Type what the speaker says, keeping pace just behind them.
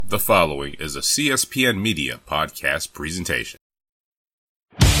The following is a CSPN Media podcast presentation.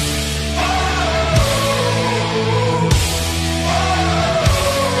 Let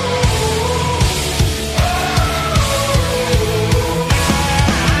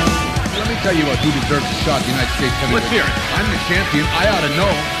me tell you about who deserves a shot at the United States heavyweight. Let's hear it. I'm the champion. I ought to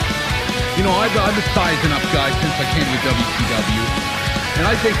know. You know, I've been sizing up guys since I came to WCW. And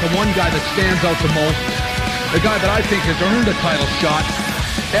I think the one guy that stands out the most, the guy that I think has earned a title shot,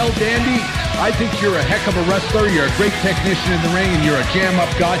 El Dandy, I think you're a heck of a wrestler. You're a great technician in the ring, and you're a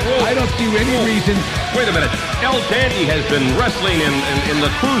jam-up guy. I don't see any reason. Wait a minute. El Dandy has been wrestling in the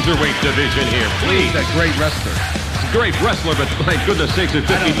cruiserweight division here. Please. He's a great wrestler. He's a great wrestler, but my goodness sakes, it's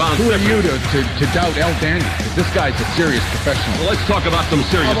 50 pounds. Who are you to doubt El Dandy? This guy's a serious professional. Well, let's talk about some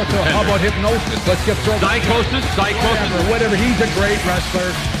serious How about hypnosis? Let's get thrown. Psychosis? Whatever. He's a great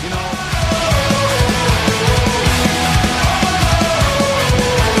wrestler. You know.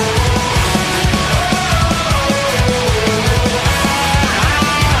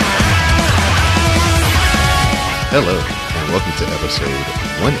 Hello, and welcome to episode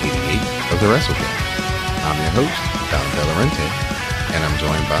 188 of the WrassleCast. I'm your host, Don Bellarente, and I'm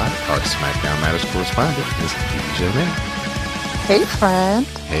joined by our SmackDown Matters correspondent, Ms. DJ May. Hey, friend.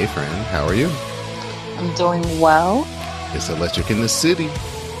 Hey, friend. How are you? I'm doing well. It's electric in the city.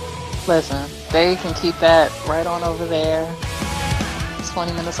 Listen, they can keep that right on over there. It's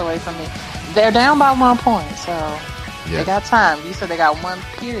 20 minutes away from me. They're down by 1 point, so... They got time. You said they got one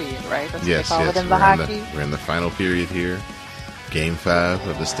period, right? That's yes. What they call it in the hockey. We're in the final period here. Game 5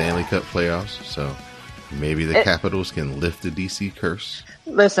 of the Stanley Cup playoffs. So maybe the Capitals can lift the DC curse.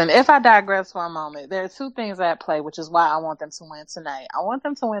 Listen, if I digress for a moment, there are two things at play, which is why I want them to win tonight. I want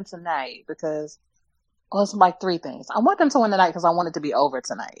them to win tonight because, well, it's like three things. I want them to win tonight because I want it to be over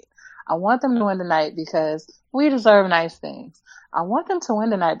tonight. I want them to win tonight because we deserve nice things. I want them to win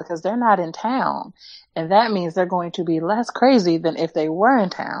tonight because they're not in town. And that means they're going to be less crazy than if they were in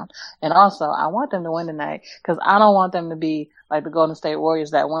town. And also, I want them to win tonight because I don't want them to be like the Golden State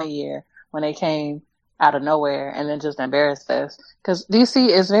Warriors that one year when they came out of nowhere and then just embarrassed us. Because DC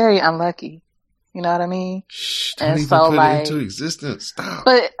is very unlucky. You know what I mean? Shh, don't even put it into existence. Stop.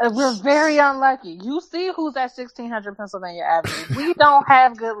 But we're very unlucky. You see who's at 1600 Pennsylvania Avenue. We don't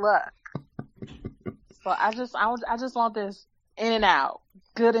have good luck. So I just want this in and out,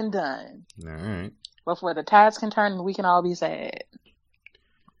 good and done. All right. Before the tides can turn and we can all be sad.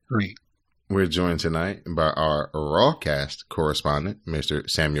 Great. We're joined tonight by our RawCast correspondent, Mr.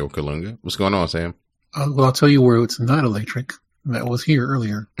 Samuel Kalunga. What's going on, Sam? Well, I'll tell you where it's not electric. That was here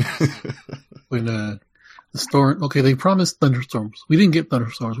earlier. When the storm... Okay, they promised thunderstorms. We didn't get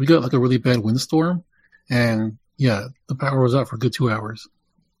thunderstorms. We got like a really bad windstorm. And yeah, the power was out for a good 2 hours.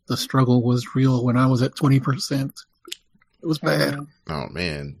 The struggle was real when I was at 20%. It was bad. Oh,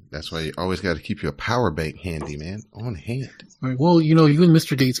 man. That's why you always got to keep your power bank handy, man. On hand. Right, well, you know, you and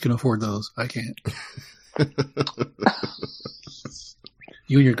Mr. Gates can afford those. I can't.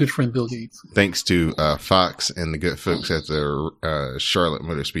 You and your good friend Bill Gates. Thanks to Fox and the good folks at the Charlotte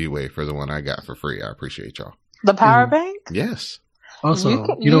Motor Speedway for the one I got for free. I appreciate y'all. The power bank? Yes. Also,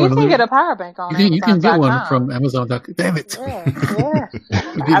 you can get a power bank on Amazon.com. You can get one from Amazon.com. Damn it. Yeah.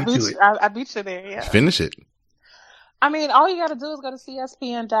 I beat you there, yeah. Finish it. I mean, all you got to do is go to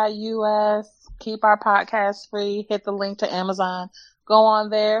cspn.us, keep our podcast free, hit the link to Amazon, go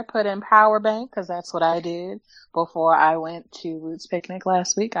on there, put in power bank, because that's what I did before I went to Roots Picnic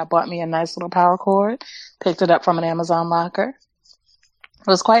last week. I bought me a nice little power cord, picked it up from an Amazon locker. It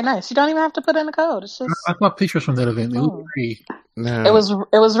was quite nice. You don't even have to put in the code. It's just... I saw pictures from that event. It was free. No. It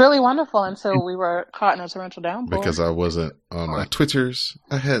was really wonderful until we were caught in a torrential downpour. Because I wasn't on my Twitters.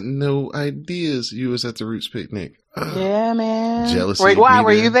 I had no ideas you was at the Roots Picnic. Yeah, man. Jealousy Why? meter.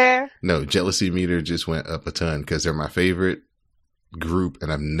 Were you there? No, jealousy meter just went up a ton because they're my favorite group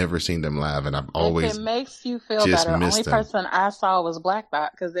and I've never seen them live and I've always... If it makes you feel better, the only person I saw was Black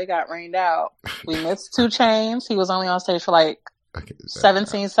Dot because they got rained out. We missed 2 Chainz. He was only on stage for like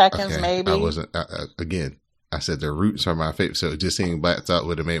 17 seconds, maybe. I wasn't, again, I said the Roots are my favorite, so just seeing Black Dot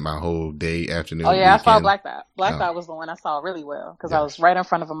would have made my whole day, afternoon, Oh, yeah, weekend. I saw Black Dot. Black Dot was the one I saw really well, because I was right in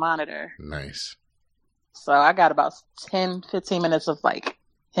front of a monitor. Nice. So I got about 10, 15 minutes of, like,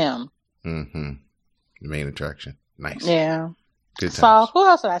 him. Mm-hmm. The main attraction. Nice. Yeah. Good times. So, who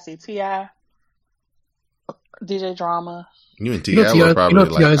else did I see? T.I., DJ Drama. You and T.I. were probably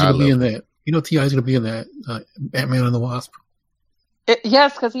T.I.'s going to be in that. You know T.I.'s going to be in that Ant-Man and the Wasp.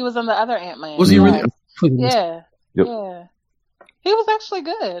 Yes, because he was in the other Ant-Man. Was he really? Yeah. Yep. Yeah. He was actually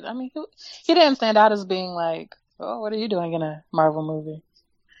good. I mean, he didn't stand out as being like, oh, what are you doing in a Marvel movie?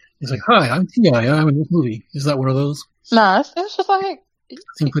 He's like, hi, I'm T.I. I'm in this movie. Is that one of those? No, it's just like,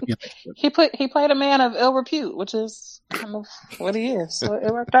 he played a man of ill repute, which is kind of what he is. So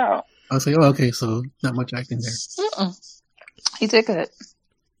it worked out. I was like, oh, okay, so not much acting there. He did good.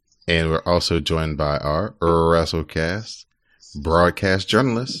 And we're also joined by our WrassleCast broadcast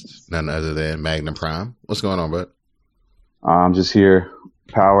journalist, none other than Magnum Prime. What's going on, bud? I'm just here,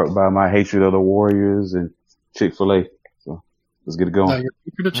 powered by my hatred of the Warriors and Chick-fil-A. So let's get it going. You're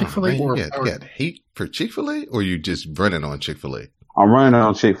hatred of Chick-fil-A, or you got hate for Chick-fil-A, or you just running on Chick-fil-A? I'm running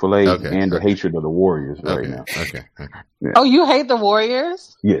on Chick-fil-A and the hatred of the Warriors right now. Okay. Yeah. Oh, you hate the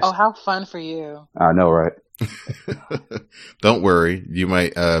Warriors? Yes. Oh, how fun for you. I know, right? Don't worry. You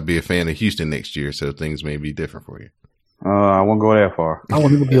might be a fan of Houston next year, so things may be different for you. I won't go that far. I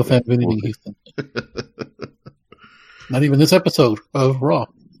won't even be a fan of anything Houston. Not even this episode of Raw.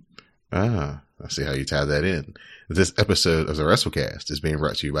 I see how you tie that in. This episode of the WrassleCast is being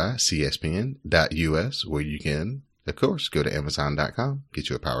brought to you by CSPN.us, where you can, of course, go to Amazon.com, get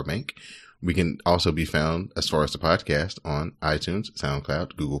you a power bank. We can also be found, as far as the podcast, on iTunes,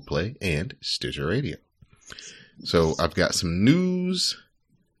 SoundCloud, Google Play, and Stitcher Radio. So I've got some news.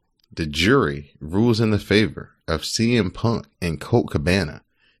 The jury rules in the favor of CM Punk and Colt Cabana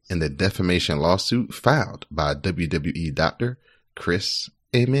in the defamation lawsuit filed by WWE doctor Chris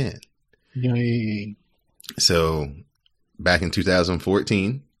Amen. Yay. So back in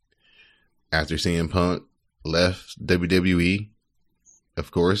 2014, after CM Punk left WWE,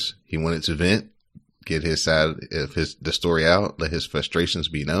 of course, he wanted to vent, get his side of the story out, let his frustrations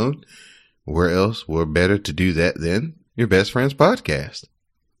be known. Where else were better to do that than your best friend's podcast?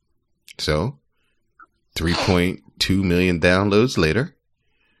 So 3.2 million downloads later,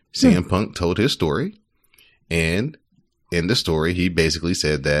 CM Punk told his story. And in the story, he basically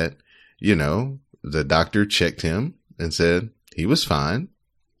said that, the doctor checked him and said he was fine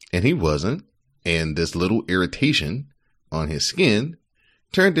and he wasn't. And this little irritation on his skin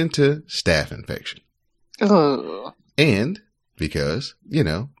turned into staph infection. Ugh. And because,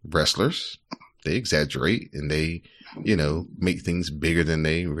 wrestlers, they exaggerate and they, make things bigger than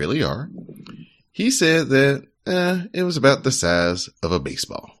they really are. He said that it was about the size of a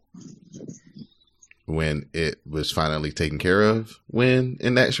baseball when it was finally taken care of, when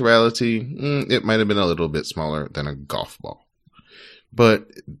in actuality, it might have been a little bit smaller than a golf ball. But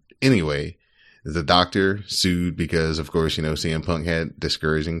anyway, the doctor sued because, of course, CM Punk had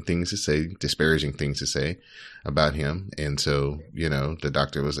disparaging things to say about him. And so, the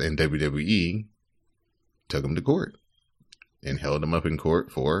doctor was in WWE, took him to court and held him up in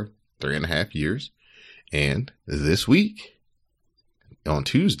court for 3.5 years. And this week, on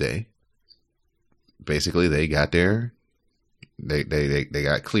Tuesday, basically they got they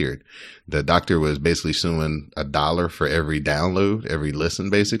got cleared. The doctor was basically suing $1 for every download, every listen,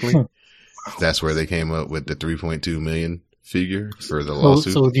 basically. That's where they came up with the 3.2 million figure for the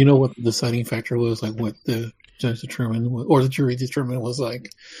lawsuit. So do you know what the deciding factor was? Like what the judge determined, or the jury determined was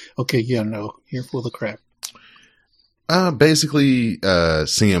like, okay, yeah, no, you're full of crap. Basically,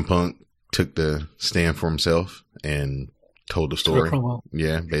 CM Punk took the stand for himself and told the story.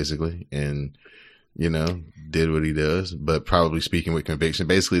 Yeah, basically. And, did what he does, but probably speaking with conviction.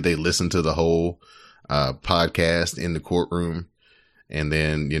 Basically, they listened to the whole podcast in the courtroom. And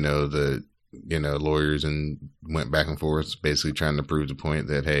then, the lawyers and went back and forth, basically trying to prove the point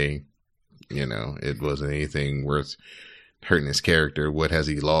that, hey, it wasn't anything worth hurting his character. What has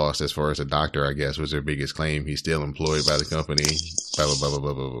he lost as far as a doctor, I guess, was their biggest claim. He's still employed by the company, blah, blah, blah,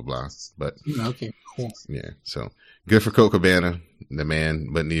 blah, blah, blah, blah. But, okay, cool. Yeah. So good for Colt Cabana. The man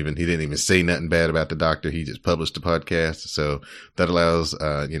he didn't even say nothing bad about the doctor. He just published the podcast. So that allows,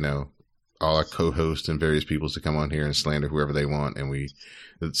 all our co-hosts and various people to come on here and slander whoever they want. And we,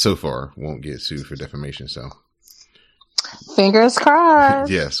 so far, won't get sued for defamation. So fingers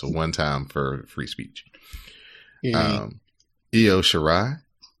crossed. Yes. One time for free speech. Yeah. Io Shirai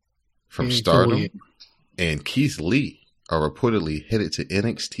from Stardom and Keith Lee are reportedly headed to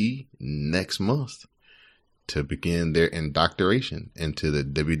NXT next month to begin their indoctrination into the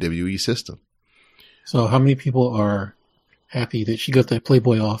WWE system. So how many people are happy that she got that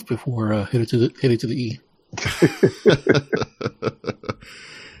Playboy off before headed to the E?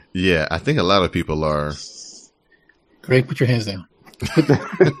 Yeah, I think a lot of people are. Greg, put your hands down.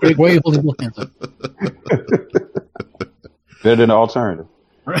 Greg, why are you holding both hands up? Better than the alternative.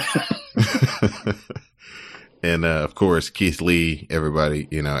 And, of course, Keith Lee, everybody,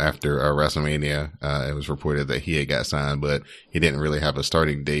 after WrestleMania, it was reported that he had got signed, but he didn't really have a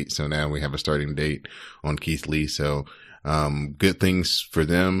starting date. So now we have a starting date on Keith Lee. So, good things for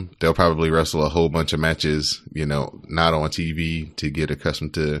them. They'll probably wrestle a whole bunch of matches, not on TV to get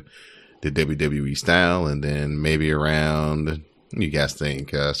accustomed to the WWE style. And then maybe around You guys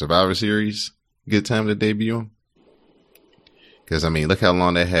think Survivor Series, good time to debut him? Because, I mean, look how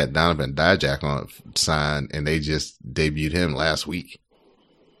long they had Donovan Dijak on signed, and they just debuted him last week.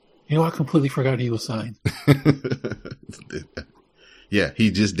 You know, I completely forgot he was signed. Yeah,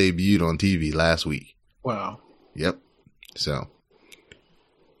 he just debuted on TV last week. Wow. Yep. So,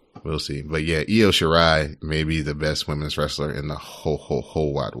 we'll see. But yeah, Io Shirai may be the best women's wrestler in the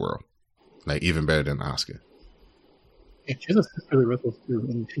whole wide world. Like, even better than Asuka. Yeah, she's a sister that wrestles too,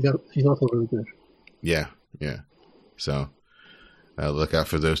 and she's also really good. Yeah. So, look out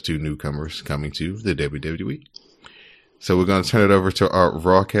for those two newcomers coming to the WWE. So we're going to turn it over to our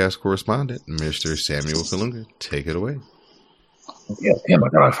WrassCast correspondent, Mr. Samuel Kalunga. Take it away. Yeah, damn, I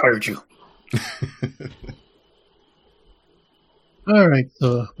thought I fired you. All right,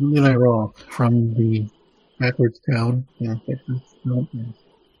 so Monday Night Raw from the backwards town in Texas.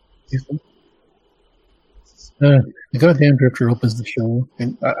 Houston. The goddamn Drifter opens the show,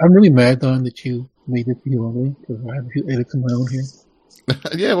 and I'm really mad, Don, that you made it feel ugly, because I have a few edits of my own here.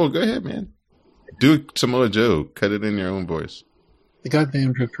 Yeah, well, go ahead, man. Do Samoa Joe. Cut it in your own voice. The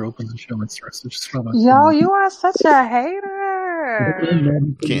goddamn Drifter opens the show and starts to just throw my Yo, you are such a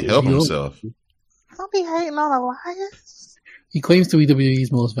hater. Can't help himself. Don't be hating on Elias. He claims to be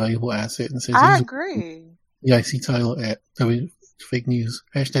WWE's most valuable asset and says I agree. The IC title at fake news.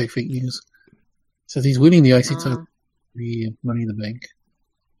 Hashtag fake news. Says he's winning the IC title the Money in the Bank.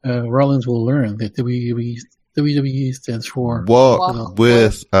 Rollins will learn that WWE stands for Walk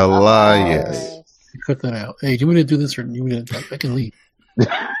with Elias. Cut that out. Hey, do you want me to do this or do you want me to I can leave?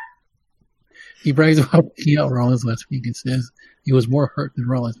 He brags about picking out Rollins last week and says he was more hurt than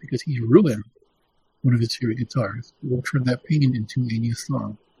Rollins because he ruined one of his favorite guitars. We'll turn that pain into a new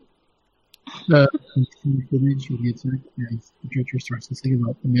song. The Drifter starts to sing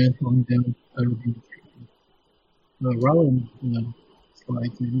about the man falling down. Rollins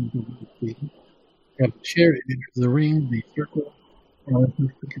slides in the have a chair, it enters the ring, they circle, Rollins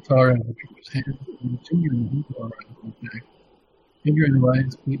puts the guitar out of the Drifter's hand, and Junior and the Hoop are right back. Junior and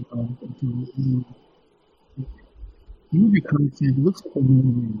Elias beat Rollins until Junior comes in, it looks like a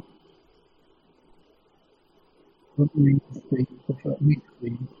moon ring. Ring is fake, but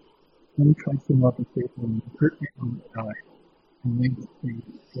weekly. Then he tries to mop the face and hurt me on the eye. And makes the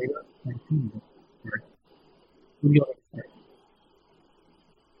straight up and feel it. What do you like to say?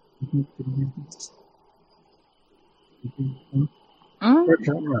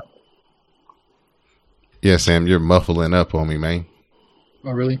 Yeah, Sam, you're muffling up on me, man.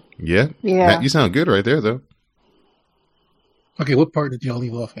 Oh, really? Yeah. Matt, you sound good right there, though. Okay, what part did y'all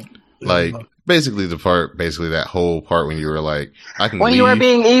leave off at? Like, basically that whole part when you were like, I can when leave. you were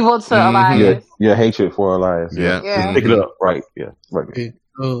being evil to Elias. Your hatred for Elias. Yeah. Pick it up. Right. Yeah. Right. Okay.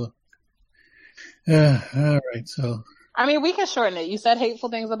 All right. So. I mean, we can shorten it. You said hateful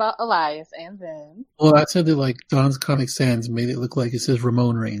things about Elias, and then. Well, I said that like Don's Comic Sans made it look like it says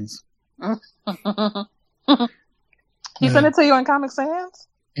Ramon Reigns. He sent it to you in Comic Sans?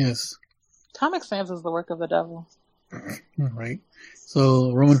 Yes. Comic Sans is the work of the devil. Right.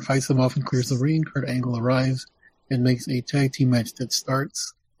 So Roman fights him off and clears the ring. Kurt Angle arrives and makes a tag team match that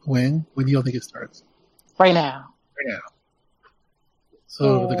starts when? When do y'all think it starts? Right now.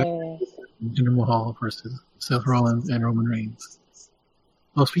 So the guy Jinder Mahal versus Seth Rollins and Roman Reigns.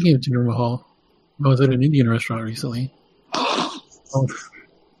 Oh, speaking of Jinder Mahal, I was at an Indian restaurant recently.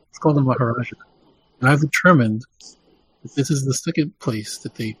 It's called the Maharaja. And I've determined that this is the second place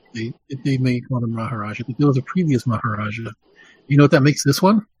that they made call the Maharaja. That there was a previous Maharaja. You know what that makes this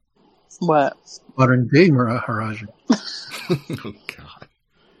one? What? Modern day Maharaja. Oh, God.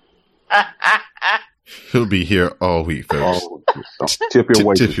 He'll be here all week, folks. Tip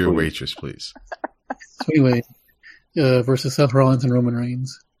your waitress, please. So anyway, versus Seth Rollins and Roman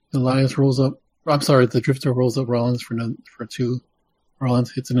Reigns. The Drifter rolls up Rollins for two.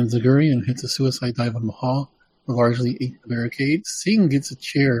 Rollins hits an enziguri and hits a suicide dive on Mahal, who largely ate the barricade. Singh gets a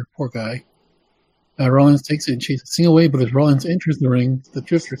chair, poor guy. Rollins takes it and chases Singh away, but as Rollins enters the ring, the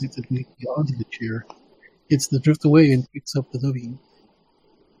Drifter hits it onto the chair, hits the Drift away, and picks up the W.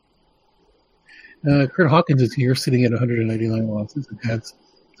 Kurt Hawkins is here, sitting at 199 losses, and has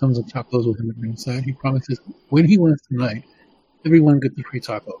tons of tacos with him at ringside. He promises when he wins tonight, everyone gets a free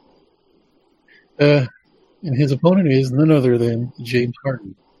taco. And his opponent is none other than James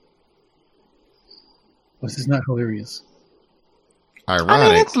Harden. This is not hilarious. Ironic. I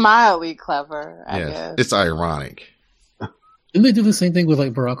mean, it's mildly clever, I guess. It's ironic. Didn't they do the same thing with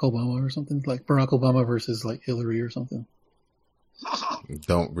like Barack Obama or something? Like Barack Obama versus like Hillary or something?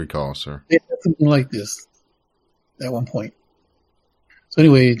 Don't recall, sir. They had something like this at one point. So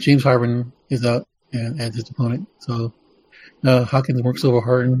anyway, James Harden is out and adds his opponent. So Hawkins works over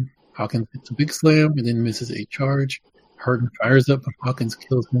Harden. Hawkins hits a big slam and then misses a charge. Harden fires up, but Hawkins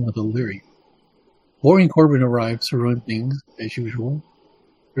kills him with a Leary. Boring Corbin arrives to run things, as usual.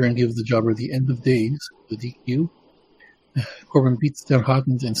 Baron gives the jobber the end of days, the DQ. Corbin beats down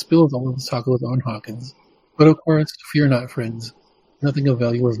Hawkins and spills all of his tacos on Hawkins. But of course, fear not, friends. Nothing of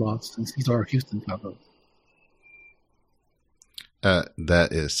value was lost since these are Houston tacos.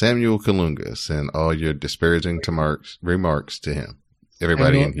 That is Samuel Kalunga. Send all your disparaging remarks to him.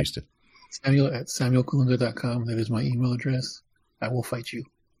 Everybody in Houston. Samuel at SamuelKalunga.com. That is my email address. I will fight you.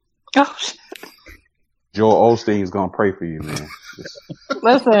 Oh, shit. Joel Osteen's gonna pray for you, man.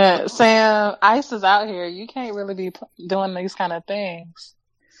 Listen, Sam, Ice is out here. You can't really be doing these kind of things.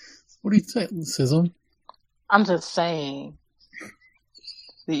 What do you say, Sizzle? I'm just saying.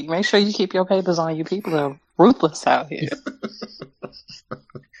 Make sure you keep your papers on you. People are ruthless out here.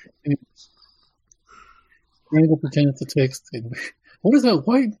 Randall pretends to text. What is that?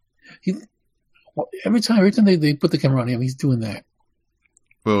 Why? Every time they put the camera on him, he's doing that.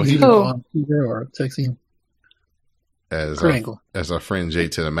 Well, he's on Twitter or texting. As our friend J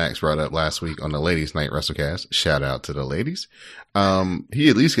to the Max brought up last week on the Ladies Night WrassleCast, shout out to the ladies. He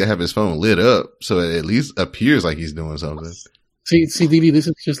at least can have his phone lit up so it at least appears like he's doing something. See, Didi, this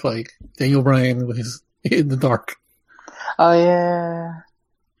is just like Daniel Bryan with his in the dark. Oh yeah.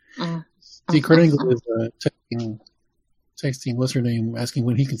 See, Kurt Angle is texting. What's her name? Asking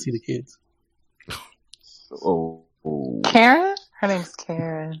when he can see the kids. Oh. Karen? Her name's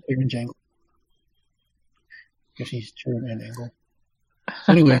Karen. Karen Jangle. Yeah, she's Karen and Angle.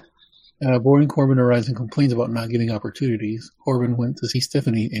 Anyway, Boring Corbin arrives and complains about not getting opportunities. Corbin went to see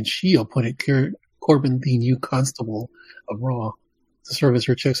Stephanie, and she appointed Corbin the new constable of Raw to serve as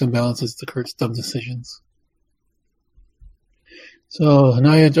her checks and balances to Kurt's dumb decisions. So,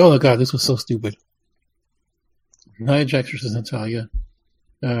 oh god, this was so stupid. Nia Jax versus Natalya.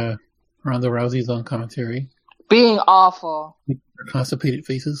 Ronda Rousey's on commentary. Being awful. Her constipated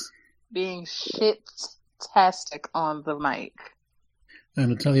faces. Being shit-tastic on the mic. And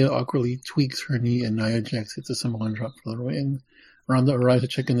Natalya awkwardly tweaks her knee and Nia Jax hits a Samoan drop for the win. Ronda arrives to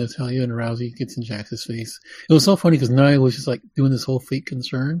check in Natalya and Rousey gets in Jax's face. It was so funny because Nia was just like doing this whole fake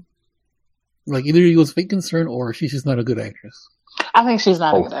concern. Like either he was fake concern or she's just not a good actress. I think she's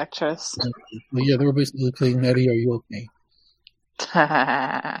not a good actress. But yeah, they were basically playing Natty, are you okay?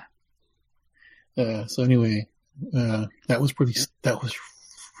 So anyway, that was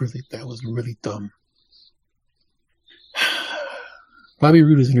really dumb. Bobby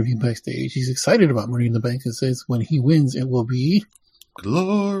Roode is interviewed backstage. He's excited about Money in the Bank and says when he wins, it will be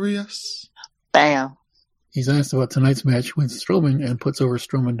glorious. Bam. He's asked about tonight's match with Strowman and puts over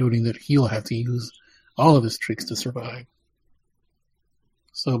Strowman, noting that he'll have to use all of his tricks to survive.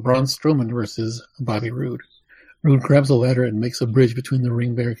 So Braun Strowman versus Bobby Roode. Roode grabs a ladder and makes a bridge between the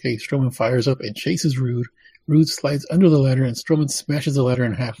ring barricade. Strowman fires up and chases Roode. Roode slides under the ladder and Strowman smashes the ladder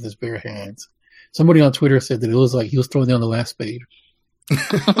in half with his bare hands. Somebody on Twitter said that it was like he was throwing down the last spade.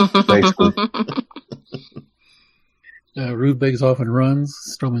 Basically. Roode begs off and runs.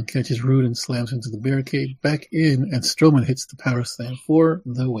 Strowman catches Roode and slams into the barricade. Back in, and Strowman hits the power slam for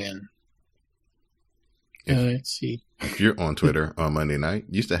the win. Let's see. If you're on Twitter on Monday night,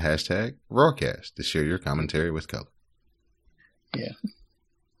 use the hashtag WrassCast to share your commentary with color. Yeah.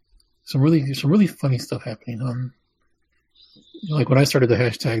 Some really funny stuff happening. Like when I started the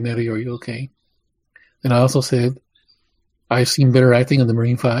hashtag Natty, are you okay? And I also said, I've seen better acting on the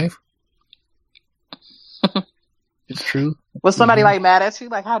Marine 5. It's true. Was somebody like mad at you?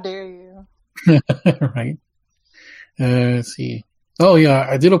 Like, how dare you? Right. Let's see. Oh yeah,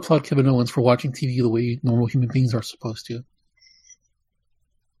 I did applaud Kevin Owens for watching TV the way normal human beings are supposed to.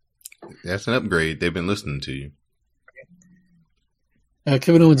 That's an upgrade. They've been listening to you.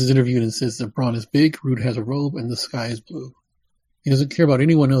 Kevin Owens is interviewed and says that Braun is big, Roode has a robe, and the sky is blue. He doesn't care about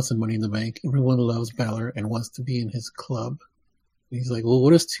anyone else in Money in the Bank. Everyone loves Balor and wants to be in his club. And he's like, well,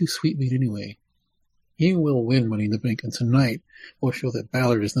 what does Too Sweet mean anyway? He will win Money in the Bank, and tonight will show that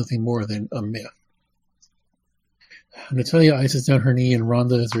Balor is nothing more than a myth. Natalya ices down her knee, and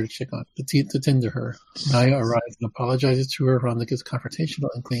Ronda is there to check on to tend to her. Nia arrives and apologizes to her. Ronda gets confrontational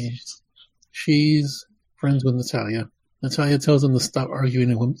and claims she's friends with Natalya. Natalya tells them to stop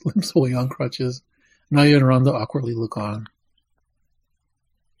arguing and limps away on crutches. Nia and Ronda awkwardly look on.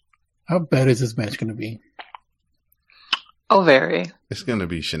 How bad is this match going to be? Oh, very. It's going to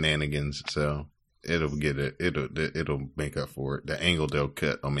be shenanigans, so it'll get it. It'll make up for it. The angle they'll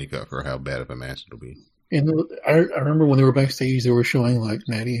cut will make up for how bad of a match it'll be. And I remember when they were backstage, they were showing like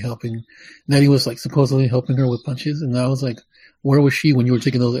Natty helping. Natty was like supposedly helping her with punches, and I was like, "Where was she when you were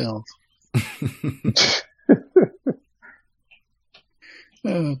taking those L's?"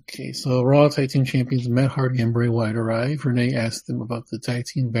 Okay, so Raw Tag Team Champions Matt Hardy and Bray Wyatt arrive. Renee asked them about the Tag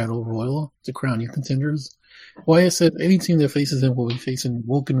Team Battle Royal to crown new contenders. Wyatt said any team that faces them will be facing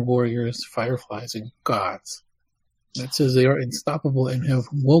Woken Warriors, Fireflies, and Gods. That says they are unstoppable and have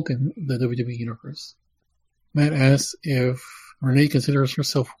woken the WWE Universe. Matt asks if Renee considers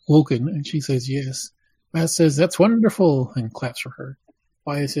herself woken, and she says yes. Matt says, that's wonderful, and claps for her.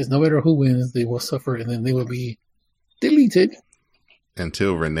 Wyatt says no matter who wins, they will suffer, and then they will be deleted.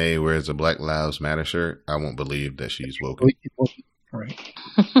 Until Renee wears a Black Lives Matter shirt, I won't believe that she's woken. Right.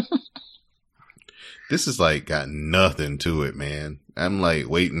 This is like got nothing to it, man. I'm like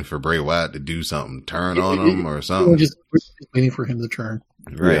waiting for Bray Wyatt to do something, turn on him or something. We're just waiting for him to turn.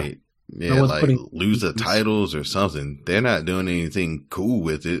 Right. Yeah, no like lose the titles or something. They're not doing anything cool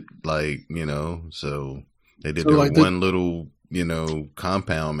with it. Like, you know, so they did their like one little, you know,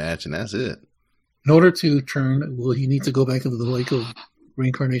 compound match and that's it. In order to turn, will he need to go back into the lake of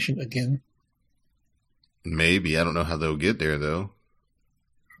reincarnation again? Maybe. I don't know how they'll get there, though.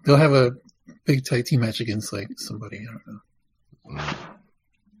 They'll have a big tag team match against, like, somebody. I don't know.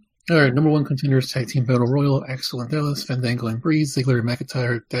 All right, number one contenders, Tag Team Battle Royal, Axel and Dallas, Fandango and Breeze, Ziggler and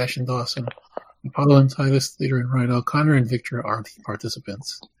McIntyre, Dash and Dawson, Apollo and Titus, Slater and Rhino, Connor and Victor are the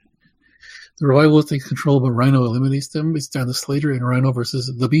participants. The Revival takes control, but Rhino eliminates them. It's down to Slater and Rhino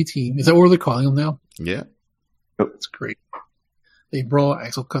versus the B Team. Is that what they're calling them now? Yeah. That's great. They brawl.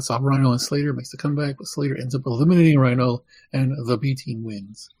 Axel cuts off Rhino and Slater, makes the comeback, but Slater ends up eliminating Rhino, and the B Team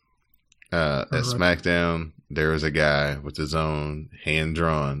wins. At SmackDown, there was a guy with his own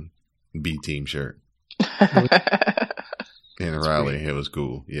hand-drawn B Team shirt. In Raleigh. Great. It was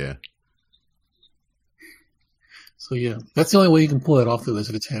cool. Yeah. So, yeah. That's the only way you can pull it off, though, is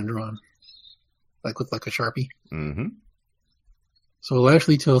if it's hand-drawn. Like with like a Sharpie. Mm-hmm. So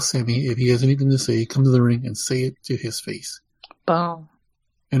Lashley tells Sammy if he has anything to say, come to the ring and say it to his face. Boom.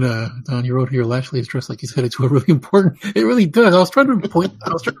 And Don, you wrote here, Lashley is dressed like he's headed to a really important. It really does. I was trying to point.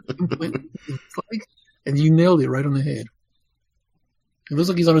 And you nailed it right on the head. It looks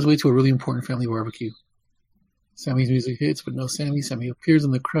like he's on his way to a really important family barbecue. Sammy's music hits, but no Sammy. Sammy appears in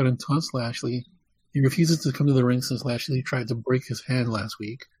the crowd and taunts Lashley. He refuses to come to the ring since Lashley tried to break his hand last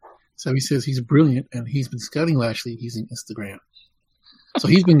week. Sammy says he's brilliant, and he's been scouting Lashley using Instagram. So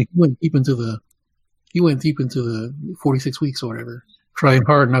he went deep into the 46 weeks or whatever, trying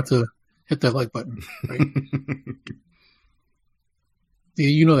hard not to hit that like button. Right? Yeah,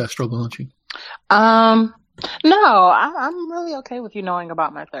 you know that struggle, don't you? No, I'm really okay with you knowing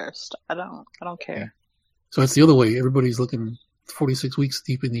about my thirst. I don't care. So it's the other way. Everybody's looking 46 weeks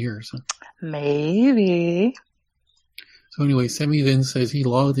deep in the year. So. Maybe. So anyway, Sammy then says he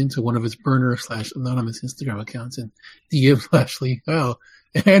logged into one of his burner/anonymous Instagram accounts and DM'd Lashley. Oh,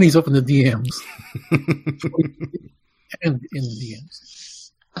 and he's up in the DMs. And in the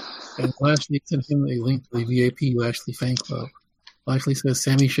DMs. And Lashley sent him a link to the VIP Lashley fan club. Lashley says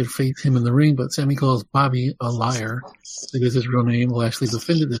Sammy should face him in the ring, but Sammy calls Bobby a liar. That is his real name. Lashley's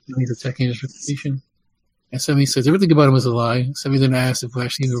offended that Sammy's attacking his reputation. And Sammy says everything about him is a lie. Sammy then asks if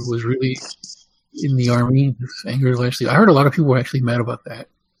Lashley was really in the army. This angers Lashley. I heard a lot of people were actually mad about that.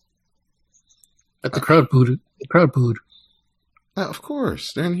 But the crowd booed. The crowd booed. Of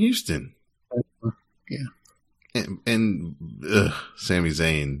course. They're in Houston. Yeah. And Sami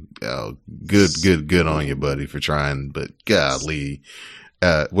Zayn, good on you, buddy, for trying. But golly,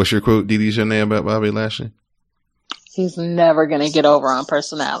 what's your quote, Dee Dee Shanae, about Bobby Lashley? He's never gonna get over on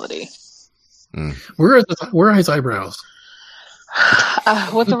personality. Where are his eyebrows?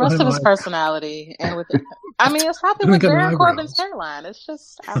 With the rest of his personality, and with it's probably with Baron Corbin's hairline. It's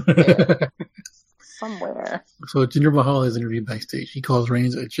just out there somewhere. So Jinder Mahal is interviewed backstage. He calls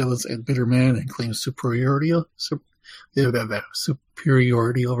Reigns a jealous and bitter man and claims superiority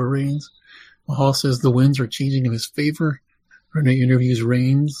over Reigns. Mahal says the winds are changing in his favor. Renee interviews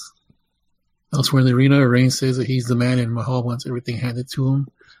Reigns. Elsewhere in the arena, Reigns says that he's the man and Mahal wants everything handed to him.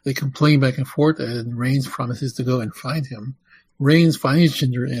 They complain back and forth, and Reigns promises to go and find him. Reigns finds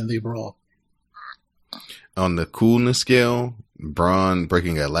Jinder, and they brawl. On the coolness scale, Braun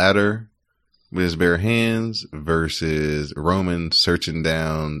breaking a ladder with his bare hands versus Roman searching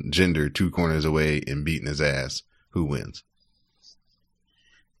down Jinder 2 corners away and beating his ass. Who wins?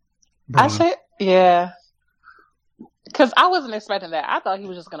 Braun. I say, yeah. Because I wasn't expecting that. I thought he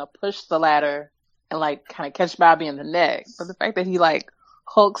was just going to push the ladder and, kind of catch Bobby in the neck. But the fact that he,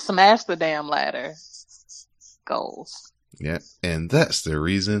 Hulk smashed the damn ladder, goals. Yeah, and that's the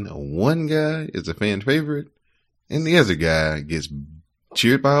reason one guy is a fan favorite and the other guy gets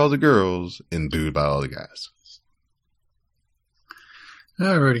cheered by all the girls and booed by all the guys.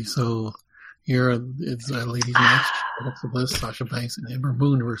 Alrighty, so here it's a ladies match. Alexa Bliss, Sasha Banks, and Ember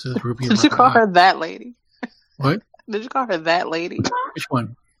Moon versus Ruby. Did you call her that lady? What? Did you call her that lady? Which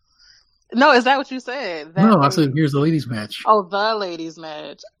one? No, is that what you said? No, lady? I said here's the ladies match. Oh, the ladies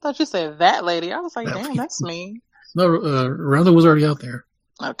match. I thought you said that lady. I was like, damn, that's me. No, Ronda was already out there.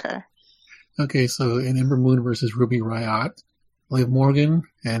 Okay. Okay, so in Ember Moon versus Ruby Riott, Liv Morgan,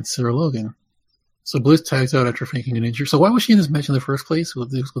 and Sarah Logan. So Bliss tags out after faking an injury. So why was she in this match in the first place?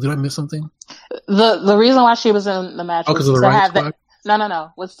 Did I miss something? The reason why she was in the match was to have that.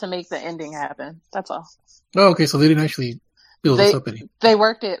 No, was to make the ending happen. That's all. Oh, okay, so they didn't actually build this up any. They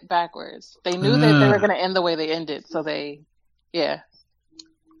worked it backwards. They knew that they were going to end the way they ended, so they, yeah.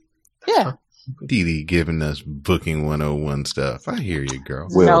 Dee Dee giving us booking 101 stuff. I hear you, girl.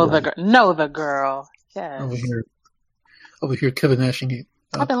 Know the girl. Yes. Over here, Kevin Nashing it.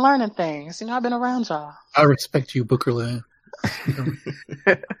 I've been learning things. I've been around y'all. I respect you, Booker Land.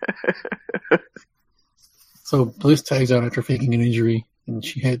 So Bliss tags out after faking an injury, and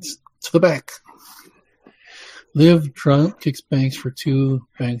she heads to the back. Liv drunk kicks Banks for 2.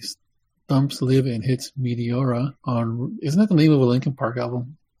 Banks dumps Liv and hits Meteora on. Isn't that the name of a Linkin Park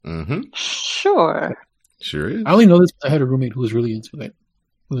album? Mm-hmm. Sure is. I only know this because I had a roommate who was really into it.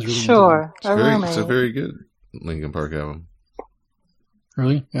 It's a very good Linkin Park album.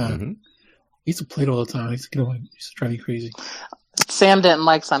 Really? Yeah. Mm-hmm. I used to play it all the time. I used to get away. It used to drive me crazy. Sam didn't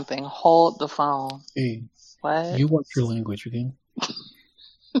like something. Hold the phone. Hey, what? You watch your language again.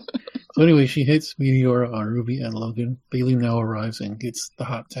 So anyway, she hits Meteora on Ruby and Logan. Bayley now arrives and gets the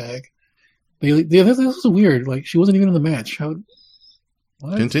hot tag. Bayley, yeah, this was weird. Like, she wasn't even in the match. How?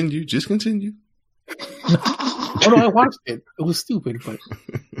 What? Continue. Just continue. Oh no, I watched it. It was stupid, but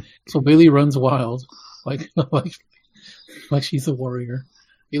so Bayley runs wild, like she's a warrior.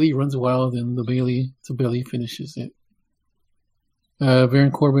 Bayley runs wild, and Bayley finishes it.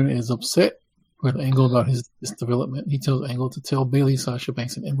 Baron Corbin is upset with Angle about his development. He tells Angle to tell Bayley, Sasha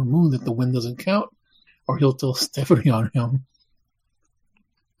Banks, and Ember Moon that the win doesn't count, or he'll tell Stephanie on him.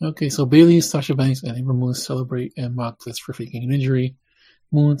 Okay, so Bayley, Sasha Banks, and Ember Moon celebrate and mock Bliss for faking an injury.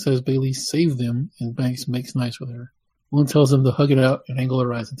 Moon says Bayley saved them, and Banks makes nice with her. Moon tells them to hug it out, and Angle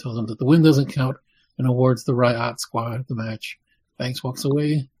arrives and tells them that the win doesn't count, and awards the Riott Squad the match. Banks walks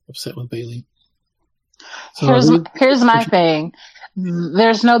away, upset with Bayley. So here's my thing.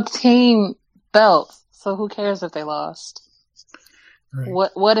 There's no team belt, so who cares if they lost?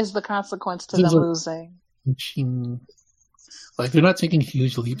 Right. What is the consequence to them losing? Like, they're not taking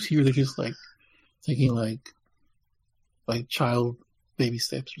huge leaps here. They're just like taking like child baby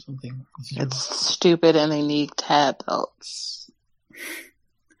steps or something. It's stupid, and they need tab belts.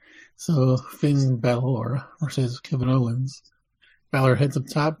 So Finn Balor versus Kevin Owens. Balor heads up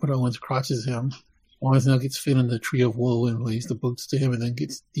top, but Owens crotches him. Owens now gets Finn in the tree of woe and lays the boots to him, and then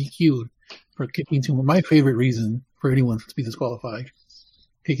gets DQ'd for kicking too much. My favorite reason for anyone to be disqualified: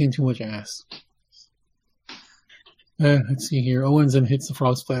 kicking too much ass. Let's see here. Owens then hits the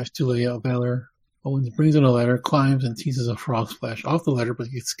frog splash to lay out Balor. Owens brings in a ladder, climbs, and teases a frog splash off the ladder, but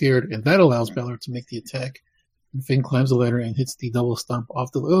gets scared, and that allows Balor to make the attack. And Finn climbs the ladder and hits the double stomp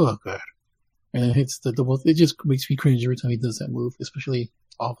off the... Oh, God. And then hits the double... It just makes me cringe every time he does that move, especially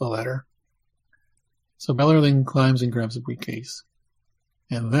off the ladder. So Balor then climbs and grabs a briefcase.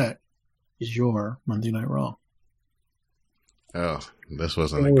 And that is your Monday Night Raw. Oh, this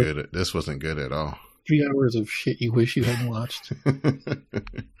wasn't good at all. 3 hours of shit you wish you hadn't watched.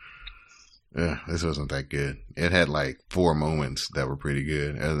 Yeah, this wasn't that good. It had like 4 moments that were pretty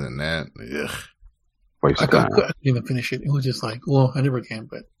good. Other than that, ugh. I couldn't even finish it. It was just like, well, I never can,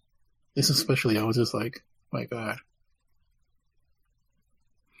 but this especially, I was just like, my God.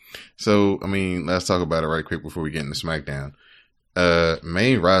 So, I mean, let's talk about it right quick before we get into SmackDown.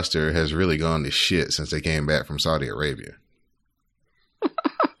 Main roster has really gone to shit since they came back from Saudi Arabia.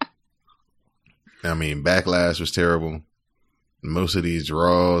 I mean, Backlash was terrible. Most of these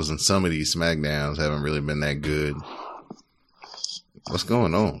Raws and some of these SmackDowns haven't really been that good. What's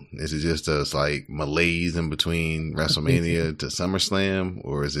going on? Is it just us like malaise in between WrestleMania to SummerSlam,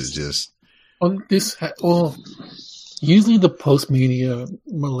 or is it just? Usually the post-Mania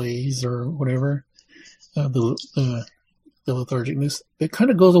malaise or whatever, the lethargicness, it kind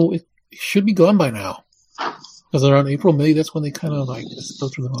of goes away. It should be gone by now, because around April, May, that's when they kind of like just go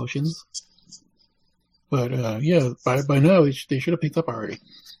through the motions. But yeah, by now they should have picked up already.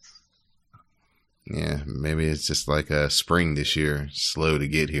 Yeah, maybe it's just like a spring this year, slow to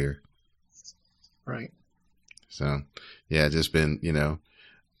get here. Right. So, yeah, just been,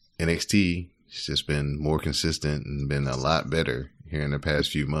 NXT, it's just been more consistent and been a lot better here in the past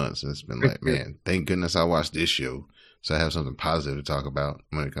few months. And it's been like, man, thank goodness I watched this show, so I have something positive to talk about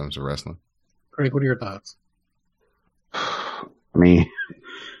when it comes to wrestling. Craig, what are your thoughts? I mean,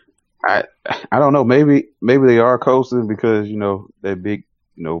 I don't know. Maybe they are coasting because that big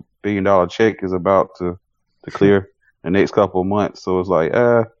 $1 billion check is about to clear the next couple of months. So it's like,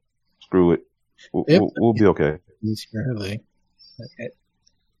 screw it. We'll be okay.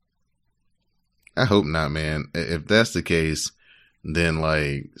 I hope not, man. If that's the case, then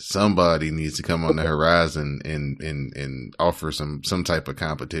like somebody needs to come on the horizon and offer some type of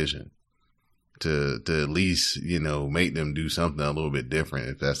competition to at least, make them do something a little bit different.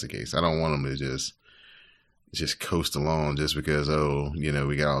 If that's the case, I don't want them to just coast along just because,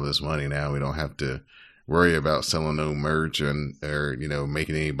 we got all this money now. We don't have to worry about selling no merch or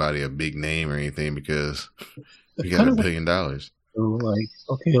making anybody a big name or anything because we got $1 billion. So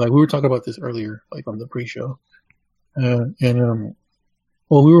we were talking about this earlier, like on the pre-show, we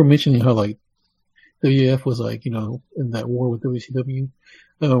were mentioning how like WF was like, in that war with WCW.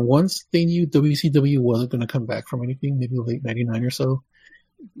 Once they knew WCW wasn't going to come back from anything, maybe late '99 or so,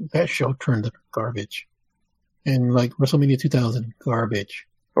 that show turned to garbage. And like WrestleMania 2000, garbage.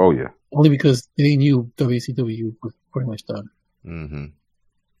 Oh yeah. Only because they knew WCW was pretty much done. Mm-hmm.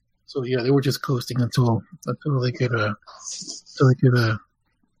 So yeah, they were just coasting until they could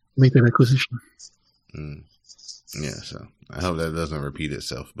make that acquisition. Mm. Yeah, so I hope that doesn't repeat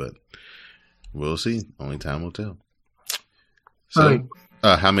itself, but we'll see. Only time will tell. So,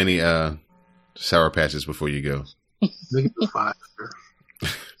 how many Sour Patches before you go? Make it 5.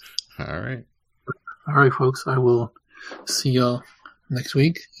 All right. All right, folks. I will see y'all next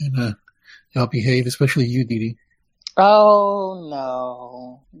week, and y'all behave, especially you, Dee. Oh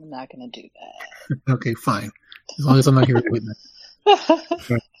no, I'm not gonna do that. Okay, fine. As long as I'm not here to witness.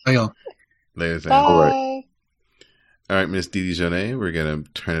 Right. Bye, y'all. Later, thanks. Bye. All right, Miss Dee Jonay, we're gonna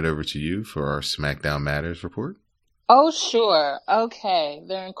turn it over to you for our SmackDown Matters report. Oh, sure. Okay.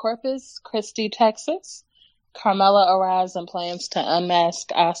 They're in Corpus Christi, Texas. Carmella arrives and plans to unmask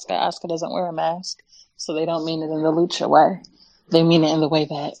Asuka. Asuka doesn't wear a mask, so they don't mean it in the lucha way. They mean it in the way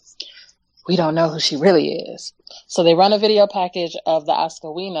that we don't know who she really is. So they run a video package of the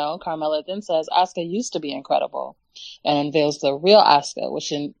Asuka we know. Carmella then says Asuka used to be incredible and unveils the real Asuka,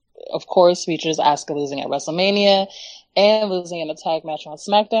 which of course features Asuka losing at WrestleMania and losing in a tag match on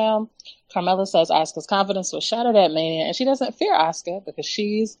SmackDown. Carmella says Asuka's confidence was shattered at Mania, and she doesn't fear Asuka because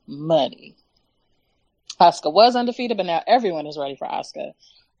she's money. Asuka was undefeated, but now everyone is ready for Asuka.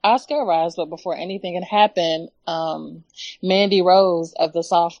 Asuka arrives, but before anything can happen, Mandy Rose of the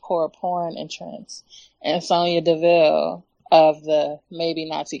softcore porn entrance and Sonya Deville of the maybe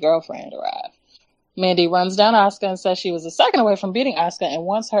Nazi girlfriend arrive. Mandy runs down Asuka and says she was a second away from beating Asuka and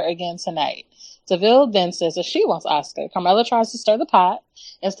wants her again tonight. Deville then says that she wants Asuka. Carmella tries to stir the pot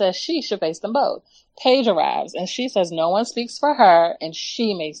and says she should face them both. Paige arrives and she says no one speaks for her and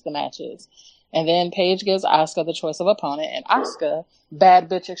she makes the matches. And then Paige gives Asuka the choice of opponent and Asuka, bad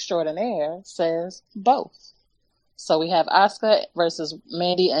bitch extraordinaire, says both. So we have Asuka versus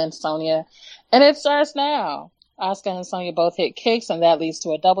Mandy and Sonya, and it starts now. Asuka and Sonya both hit kicks, and that leads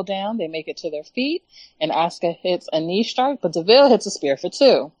to a double down. They make it to their feet, and Asuka hits a knee strike, but Deville hits a spear for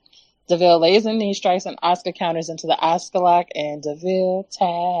 2. Deville lays in knee strikes, and Asuka counters into the Asuka lock, and Deville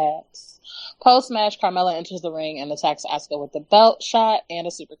taps. Post-match, Carmella enters the ring and attacks Asuka with the belt shot and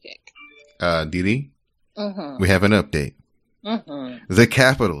a super kick. Dee, Mm-hmm. we have an update. Mm-hmm. The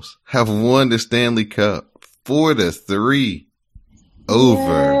Capitals have won the Stanley Cup 4-3 over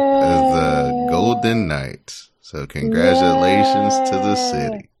the Golden Knights. So congratulations to the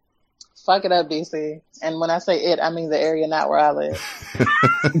city. Fuck it up, DC. And when I say it, I mean the area, not where I live.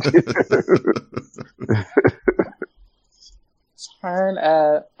 Turn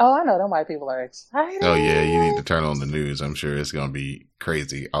up. Oh, I know them white people are excited. Oh yeah, you need to turn on the news. I'm sure it's going to be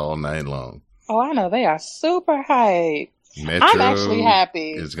crazy all night long. Oh, I know. They are super hyped. Metro I'm actually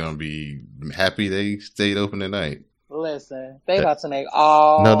happy. Is going to be happy they stayed open tonight. Listen, they about to make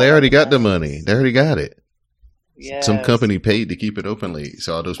all... No, they already got the money. They already got it. Yes. Some company paid to keep it open late,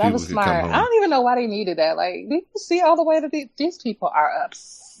 so all those people could come home. I don't even know why they needed that. Like, did you see all the way that these people are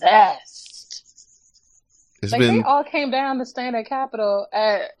obsessed? They all came down to stand at Capitol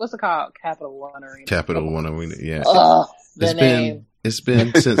at, what's it called? Capital One Arena. Capital One Arena, yeah. It's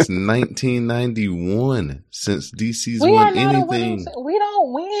been since 1991 since DC's won anything. We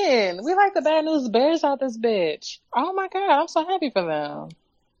don't win. We like the Bad News Bears out this bitch. Oh my God, I'm so happy for them.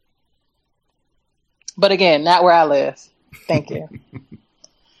 But again, not where I live. Thank you.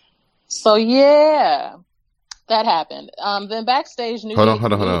 So yeah, that happened. Then backstage news. Hold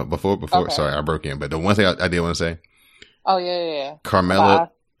on. Before, okay. Sorry, I broke in. But the one thing I did want to say. Oh yeah.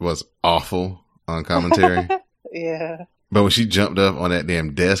 Carmella was awful on commentary. Yeah. But when she jumped up on that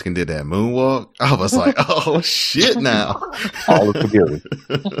damn desk and did that moonwalk, I was like, oh shit now. All together.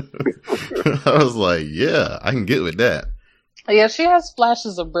 I was like, yeah, I can get with that. Yeah, she has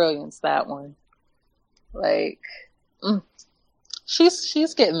flashes of brilliance, that one. Like,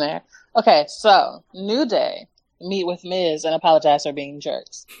 she's getting there. Okay, so, New Day meet with Miz and apologize for being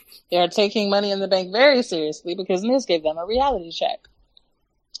jerks. They are taking Money in the Bank very seriously because Miz gave them a reality check.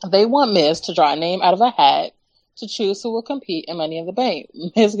 They want Miz to draw a name out of a hat to choose who will compete in Money in the Bank.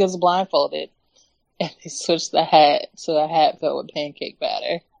 Miz gets blindfolded, and they switch the hat to a hat filled with pancake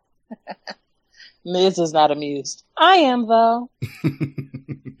batter. Miz is not amused. I am, though.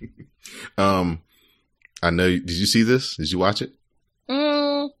 I know. Did you see this? Did you watch it?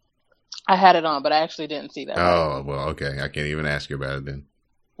 I had it on, but I actually didn't see that. Oh, well, okay. I can't even ask you about it then.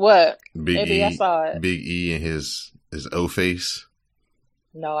 What? Maybe I saw it. Big E and his O face.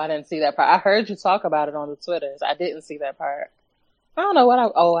 No, I didn't see that part. I heard you talk about it on the Twitters. I didn't see that part. I don't know what I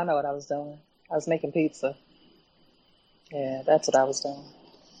know what I was doing. I was making pizza. Yeah, that's what I was doing.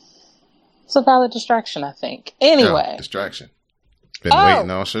 It's a valid distraction, I think. Anyway. Distraction. Been waiting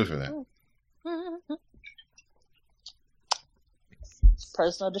all show for that.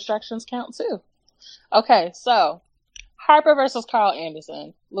 Personal distractions count too. Okay, so Harper versus Carl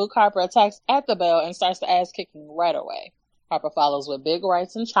Anderson. Luke Harper attacks at the bell and starts the ass kicking right away. Harper follows with big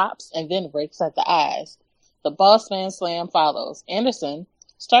rights and chops and then rakes at the eyes. The boss man slam follows. Anderson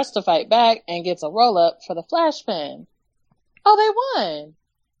starts to fight back and gets a roll up for the flash pin. Oh, they won.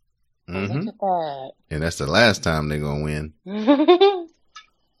 Mm-hmm. Look at that. And that's the last time they're going to win.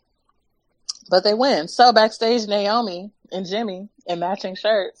 But they win. So backstage, Naomi and Jimmy in matching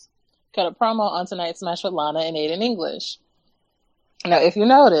shirts cut a promo on tonight's match with Lana and Aiden English. Now, if you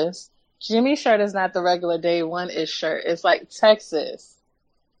notice, Jimmy's shirt is not the regular Day One-ish shirt. It's like Texas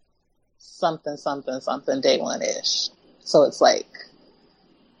something Day One-ish. So it's like,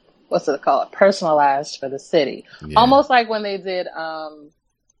 what's it called? Personalized for the city. Yeah. Almost like when they did,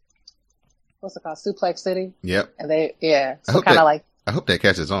 what's it called? Suplex City? Yep. And so kind of like. I hope that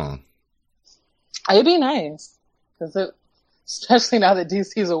catches on. It'd be nice. Especially now that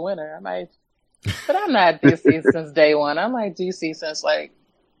DC's a winner. But I'm not DC since day one. I'm like DC since like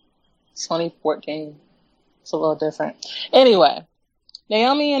 2014. It's a little different. Anyway,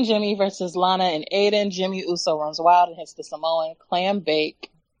 Naomi and Jimmy versus Lana and Aiden. Jimmy Uso runs wild and hits the Samoan clam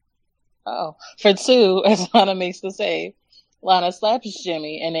bake. For 2 as Lana makes the save. Lana slaps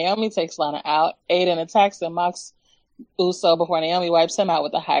Jimmy and Naomi takes Lana out. Aiden attacks and mocks Uso before Naomi wipes him out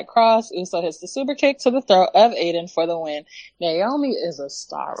with a high cross. Uso hits the super kick to the throat of Aiden for the win. Naomi is a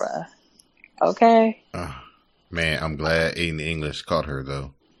star. Okay? Man, I'm glad Aiden English caught her,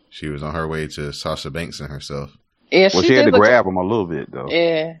 though. She was on her way to Sasha Banks and herself. Yeah, she had to grab him a little bit, though.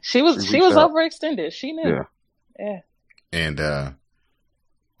 Yeah, she was overextended. She knew. Yeah. And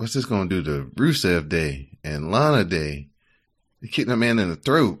what's this going to do to Rusev Day and Lana Day? They kicked that man in the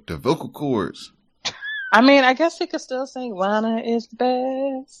throat, the vocal cords. I mean, I guess he could still sing Lana is the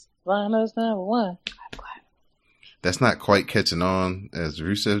best. Lana's number one. That's not quite catching on as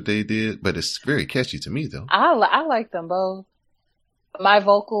Rusev Day did, but it's very catchy to me, though. I like them both. My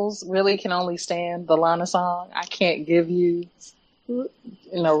vocals really can only stand the Lana song. I can't give you,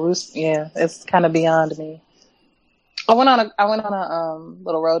 it's kind of beyond me. I went on a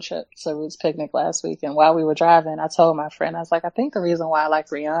little road trip to Roots Picnic last week, and while we were driving, I told my friend, I was like, I think the reason why I like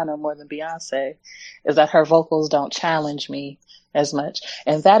Rihanna more than Beyonce is that her vocals don't challenge me as much.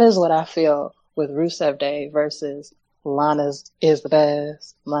 And that is what I feel with Rusev Day versus Lana's is the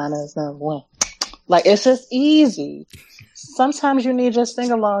best. Lana's number one. Like, it's just easy. Sometimes you need your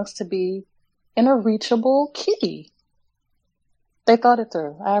sing-alongs to be in a reachable key. They thought it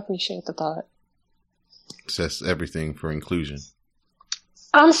through. I appreciate the thought. That's everything for inclusion.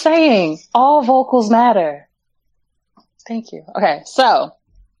 I'm saying all vocals matter. Thank you. Okay, so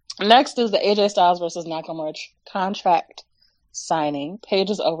next is the AJ Styles versus Nakamura contract signing.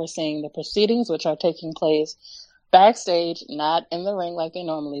 Paige is overseeing the proceedings, which are taking place backstage, not in the ring like they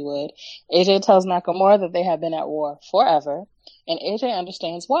normally would. AJ tells Nakamura that they have been at war forever, and AJ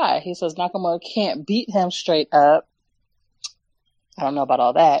understands why. He says Nakamura can't beat him straight up. I don't know about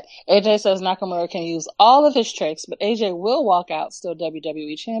all that. AJ says Nakamura can use all of his tricks, but AJ will walk out still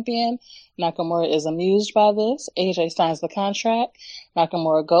WWE champion. Nakamura is amused by this. AJ signs the contract.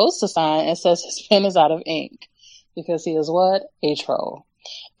 Nakamura goes to sign and says his pen is out of ink because he is what? A troll.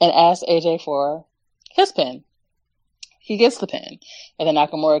 And asks AJ for his pen. He gets the pen. And then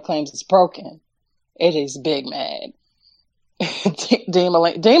Nakamura claims it's broken. AJ's big mad. Dean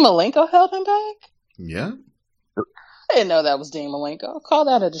Malenko held him back? Yeah. I didn't know that was Dean Malenko. Call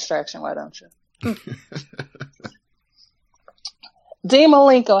that a distraction, why don't you? Dean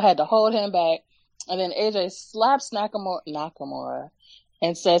Malenko had to hold him back, and then AJ slaps Nakamura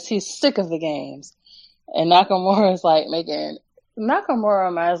and says he's sick of the games. And Nakamura is like Nakamura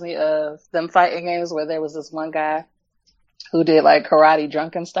reminds me of them fighting games where there was this one guy who did like karate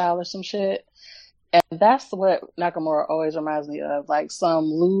drunken style or some shit. And that's what Nakamura always reminds me of, like some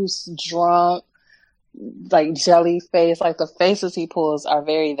loose, drunk, like jelly face. Like the faces he pulls are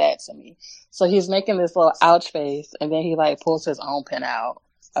very that to me. So he's making this little ouch face, and then he like pulls his own pen out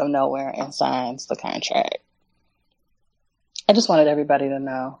of nowhere and signs the contract. I just wanted everybody to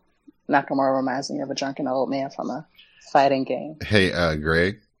know Nakamura reminds me of a drunken old man from a fighting game. Hey,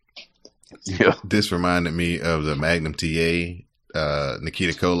 Greg. Yeah. This reminded me of the Magnum TA,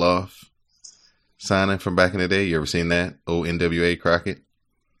 Nikita Koloff signing from back in the day. You ever seen that? Old NWA Crockett?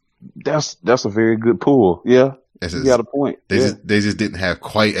 That's a very good pull. Yeah. You got a point. They just didn't have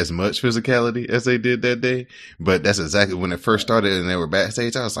quite as much physicality as they did that day. But that's exactly when it first started and they were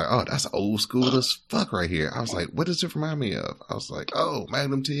backstage. I was like, oh, that's old school as fuck right here. I was like, what does it remind me of? I was like, oh,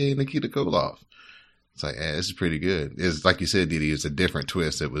 Magnum TA, Nikita Koloff. It's like, this is pretty good. It's like you said, Didi, it's a different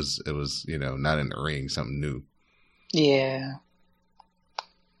twist. It was, not in the ring, something new. Yeah.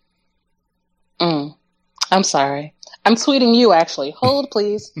 I'm sorry. I'm tweeting you, actually. Hold,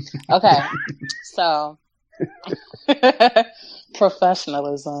 please. Okay. So,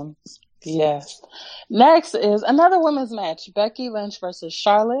 professionalism. Yes. Next is another women's match. Becky Lynch versus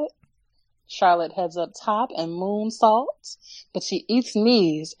Charlotte. Charlotte heads up top and moonsaults, but she eats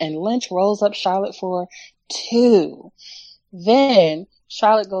knees, and Lynch rolls up Charlotte for 2. Then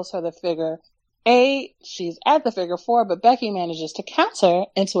Charlotte goes for the figure 8. She's at the figure 4, but Becky manages to counter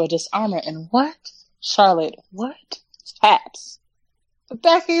into a disarmer. And what? Charlotte, what? Taps.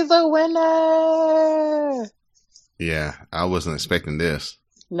 Becky's a winner! Yeah, I wasn't expecting this.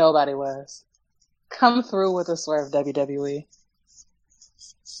 Nobody was. Come through with a swerve, WWE.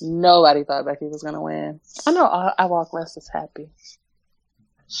 Nobody thought Becky was going to win. I know I Walk West is happy.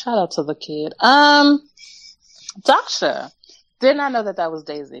 Shout out to the kid. Dasha. Did not know that was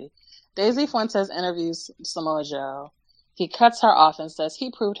Daisy. Daisy Fuentes interviews Samoa Joe. He cuts her off and says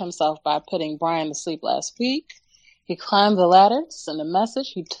he proved himself by putting Bryan to sleep last week. He climbed the ladder to send a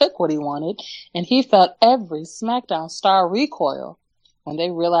message. He took what he wanted, and he felt every SmackDown star recoil when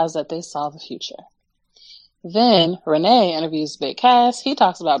they realized that they saw the future. Then Renee interviews Big Cass. He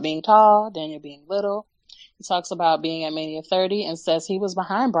talks about being tall, Daniel being little. He talks about being at Mania 30 and says he was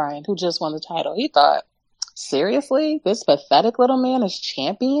behind Bryan, who just won the title. He thought, seriously? This pathetic little man is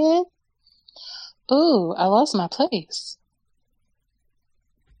champion? Ooh, I lost my place.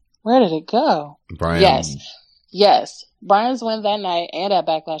 Where did it go? Bryan. Yes. Bryan's win that night and at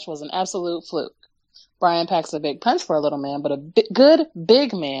Backlash was an absolute fluke. Bryan packs a big punch for a little man, but a good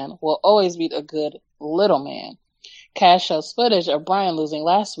big man will always beat a good little man. Cass shows footage of Bryan losing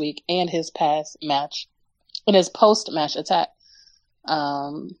last week and his post-match attack.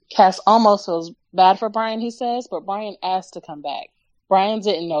 Cass almost feels bad for Bryan, he says, but Bryan asked to come back. Bryan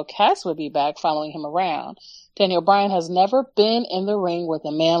didn't know Cass would be back following him around. Daniel Bryan has never been in the ring with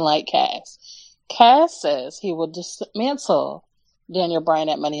a man like Cass. Cass says he will dismantle Daniel Bryan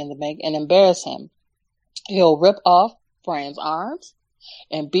at Money in the Bank and embarrass him. He'll rip off Bryan's arms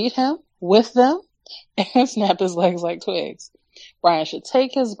and beat him with them and snap his legs like twigs. Bryan should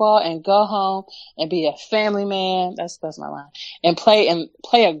take his ball and go home and be a family man. That's my line. And play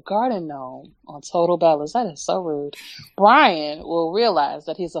a garden gnome on Total Bellas. That is so rude. Bryan will realize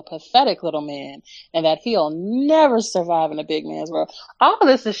that he's a pathetic little man and that he'll never survive in a big man's world. All of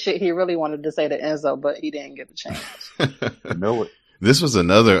this is shit he really wanted to say to Enzo, but he didn't get the chance. Know it. This was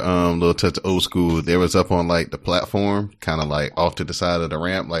another little touch of old school. They was up on like the platform, kind of like off to the side of the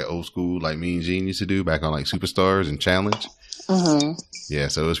ramp, like old school, like Mean Gene used to do back on like Superstars and Challenge. Mm-hmm. Yeah,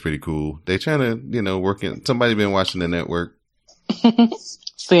 so it was pretty cool. They trying to, work in. Somebody been watching the network.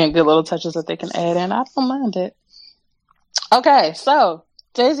 Seeing good little touches that they can add in. I don't mind it. Okay, so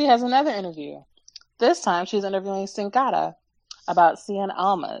Daisy has another interview. This time she's interviewing Sin Cara about Cien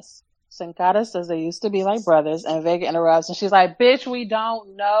Almas. Sin Cara says they used to be like brothers, and Vega interrupts and she's like, bitch, we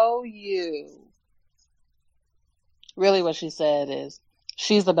don't know you. Really what she said is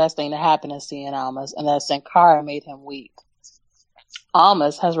she's the best thing to happen to Cien Almas, and that Sin Cara made him weak.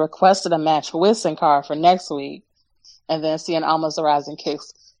 Almas has requested a match with Sin Cara for next week, and then Cien Almas arrives and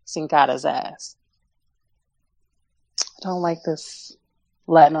kicks Sin Cara's ass. I don't like this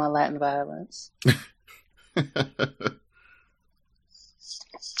Latin on Latin violence.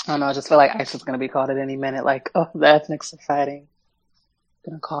 I don't know, I just feel like ICE is going to be called at any minute. Like, oh, the ethnics are fighting.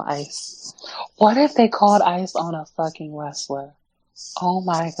 Gonna call ICE. What if they called ICE on a fucking wrestler? Oh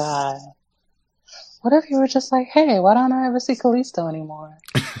my god. What if you were just like, hey, why don't I ever see Kalisto anymore?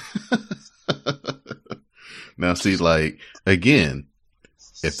 Now, see, like, again,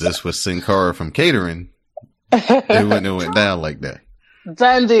 if this was Sin Cara from catering, it wouldn't have went down like that.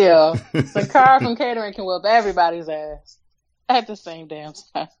 Done deal. Sin Cara from catering can whoop everybody's ass at the same damn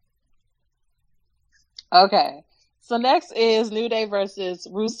time. Okay. So next is New Day versus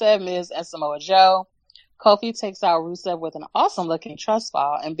Rusev, Miz, and Samoa Joe. Kofi takes out Rusev with an awesome-looking trust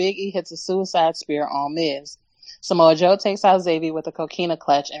fall, and Big E hits a suicide spear on Miz. Samoa Joe takes out Xavier with a coquina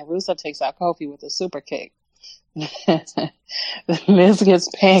clutch, and Rusev takes out Kofi with a super kick. Miz gets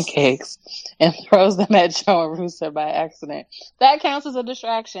pancakes and throws them at Joe and Rusev by accident. That counts as a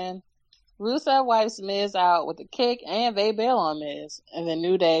distraction. Rusev wipes Miz out with a kick, and they bail on Miz. And then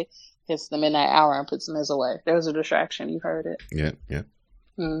New Day hits the midnight hour and puts Miz away. There was a distraction. You heard it. Yeah.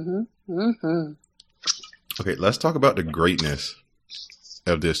 Okay, let's talk about the greatness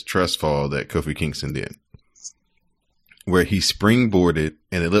of this trust fall that Kofi Kingston did. Where he springboarded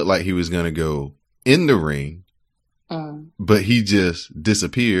and it looked like he was going to go in the ring, but he just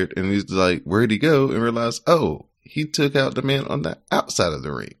disappeared and he's like, where'd he go? And realized, oh, he took out the man on the outside of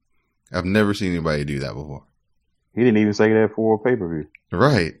the ring. I've never seen anybody do that before. He didn't even say that for a pay-per-view.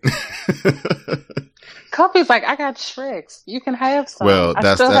 Right. Kofi's like, I got tricks. You can have some. Well,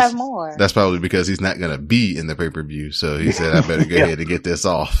 I still have more. That's probably because he's not going to be in the pay-per-view. So he said, I better go ahead and get this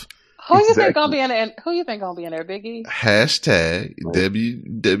off. Who you think gonna be in there? Who you think gonna be in there? Big E. Hashtag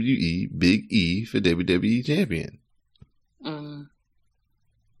WWE Big E for WWE champion.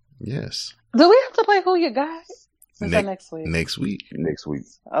 Yes. Do we have to play Who You Got? Next week. Next week. Next week.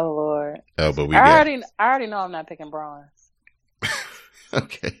 Oh Lord. Oh, but I already know I'm not picking Braun.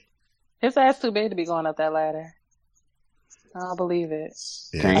 Okay. His ass too big to be going up that ladder. I don't believe it.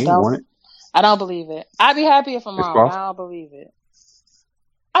 Yeah. I don't believe it. I'd be happy if I'm wrong. I don't believe it.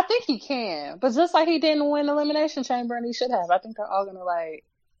 I think he can, but just like he didn't win Elimination Chamber and he should have, I think they're all gonna like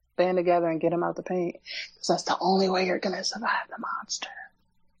band together and get him out the paint because that's the only way you're gonna survive the monster.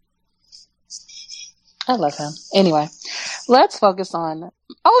 I love him. Anyway, let's focus on.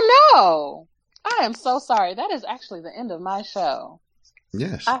 Oh no! I am so sorry. That is actually the end of my show.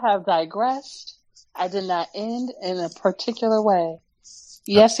 Yes. I have digressed. I did not end in a particular way.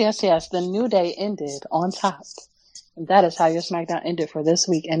 Yes. The New Day ended on top. And that is how your SmackDown ended for this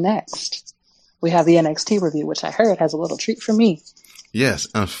week. And next, we have the NXT review, which I heard has a little treat for me. Yes.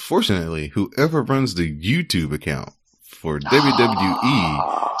 Unfortunately, whoever runs the YouTube account for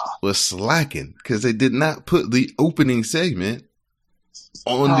WWE was slacking because they did not put the opening segment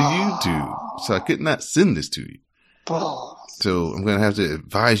on the YouTube. So I could not send this to you. So I'm going to have to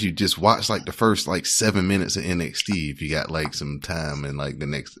advise you just watch like the first like 7 minutes of NXT if you got like some time in like the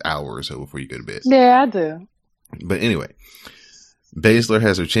next hour or so before you go to bed. Yeah, I do. But anyway, Baszler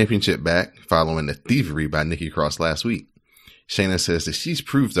has her championship back following the thievery by Nikki Cross last week. Shayna says that she's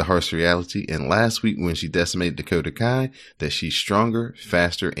proved the harsh reality, and last week when she decimated Dakota Kai, that she's stronger,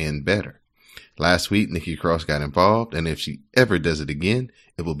 faster, and better. Last week, Nikki Cross got involved, and if she ever does it again,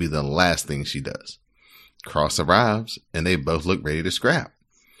 it will be the last thing she does. Cross arrives, and they both look ready to scrap.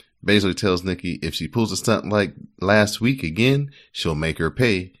 Baszler tells Nikki if she pulls a stunt like last week again, she'll make her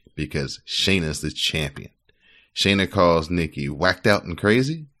pay because Shayna's the champion. Shayna calls Nikki whacked out and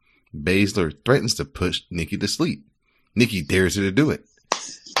crazy. Baszler threatens to push Nikki to sleep. Nikki dares her to do it.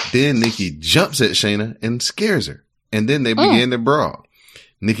 Then Nikki jumps at Shayna and scares her. And then they begin to brawl.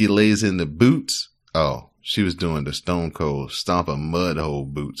 Nikki lays in the boots. Oh, she was doing the Stone Cold stomp a mud hole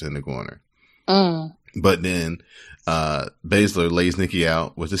boots in the corner. But then Baszler lays Nikki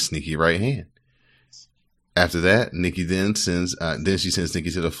out with a sneaky right hand. After that, Nikki then sends Nikki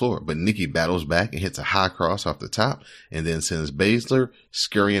to the floor, but Nikki battles back and hits a high cross off the top and then sends Baszler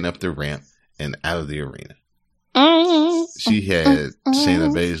scurrying up the ramp and out of the arena. She had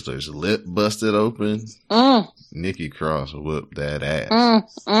Shayna Baszler's lip busted open. Nikki Cross whooped that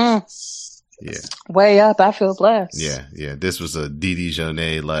ass. Yeah. Way up. I feel blessed. Yeah. This was a Didi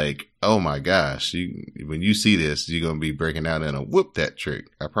Jonet, like, oh my gosh. When you see this, you're going to be breaking out in a whoop that trick.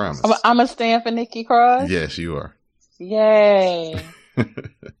 I promise. I'm going to stand for Nikki Cross? Yes, you are. Yay.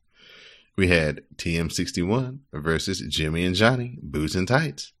 We had TM61 versus Jimmy and Johnny, boots and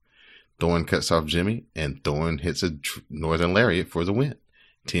tights. Thorne cuts off Jimmy, and Thorne hits a Northern Lariat for the win.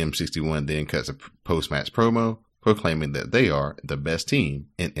 TM61 then cuts a post-match promo, proclaiming that they are the best team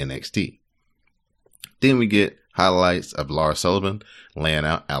in NXT. Then we get highlights of Lars Sullivan laying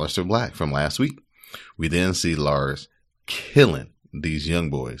out Aleister Black from last week. We then see Lars killing these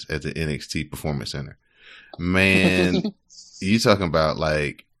young boys at the NXT Performance Center. Man, you talking about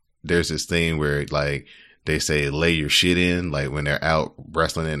like, there's this thing where like they say lay your shit in, like when they're out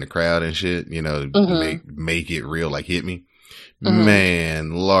wrestling in the crowd and shit, you know, make it real, like hit me.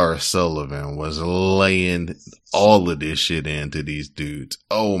 Man, Lars Sullivan was laying all of this shit into these dudes.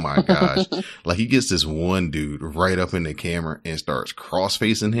 Oh my gosh. Like he gets this one dude right up in the camera and starts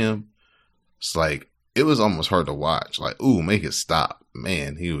cross-facing him. It's like, it was almost hard to watch. Like, ooh, make it stop.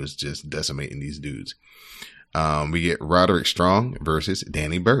 Man, he was just decimating these dudes. We get Roderick Strong versus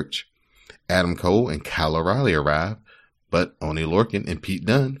Danny Burch. Adam Cole and Kyle O'Reilly arrive, but Oney Lorcan and Pete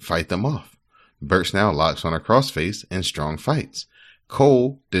Dunne fight them off. Burch now locks on a crossface and Strong fights.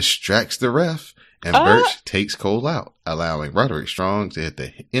 Cole distracts the ref and Burch takes Cole out, allowing Roderick Strong to hit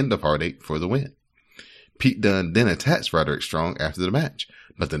the end of Heartache for the win. Pete Dunne then attacks Roderick Strong after the match,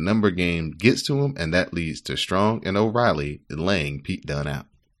 but the number game gets to him and that leads to Strong and O'Reilly laying Pete Dunne out.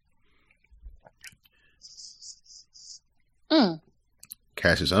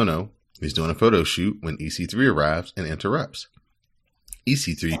 Cassius Ohno is doing a photo shoot when EC3 arrives and interrupts.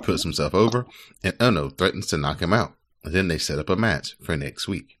 EC3 puts himself over and Ohno threatens to knock him out. And then they set up a match for next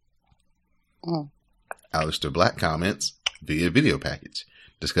week. Aleister Black comments via video package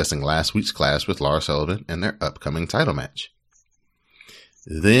discussing last week's clash with Lars Sullivan and their upcoming title match.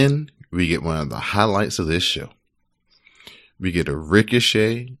 Then we get one of the highlights of this show. We get a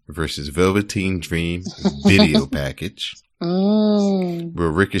Ricochet versus Velveteen Dream video package. Where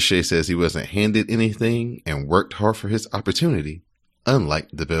Ricochet says he wasn't handed anything and worked hard for his opportunity, unlike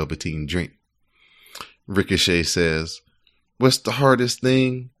the Velveteen Dream. Ricochet says, "What's the hardest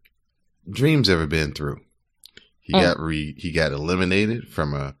thing Dream's ever been through?" He got eliminated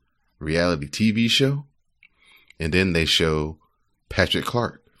from a reality TV show, and then they show Patrick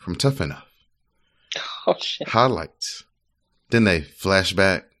Clark from Tough Enough. Oh shit! Highlights. Then they flash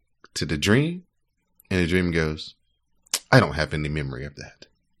back to the Dream, and the Dream goes, "I don't have any memory of that."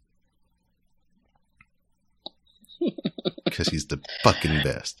 Because he's the fucking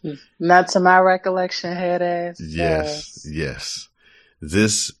best. Not to my recollection, head ass. Yes.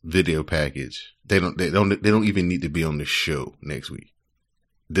 This video package, they don't even need to be on the show next week.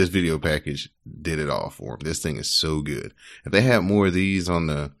 This video package did it all for them. This thing is so good. If they had more of these on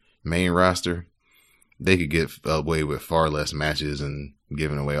the main roster, they could get away with far less matches and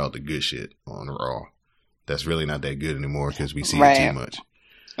giving away all the good shit on Raw. That's really not that good anymore because we see it too much.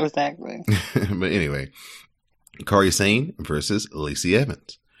 Exactly. But anyway, Kairi Sane versus Lacey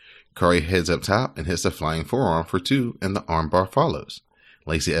Evans. Kairi heads up top and hits a flying forearm for 2, and the armbar follows.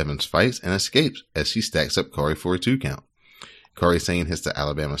 Lacey Evans fights and escapes as she stacks up Kairi for a 2 count. Kairi Sane hits the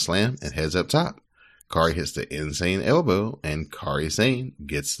Alabama Slam and heads up top. Kairi hits the Insane Elbow, and Kairi Sane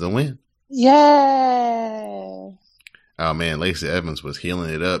gets the win. Yay! Oh man, Lacey Evans was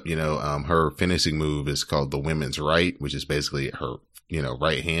healing it up. You know, her finishing move is called the Women's Right, which is basically her,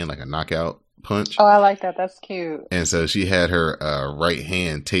 right hand, like a knockout punch. Oh, I like that. That's cute. And so she had her right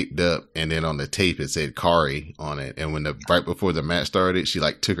hand taped up, and then on the tape it said Kairi on it. And when right before the match started, she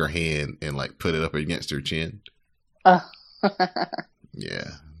like took her hand and like put it up against her chin.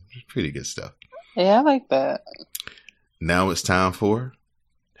 Yeah, pretty good stuff. Yeah, I like that. Now it's time for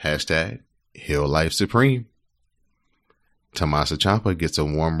 #Heel Life Supreme. Tommaso Ciampa gets a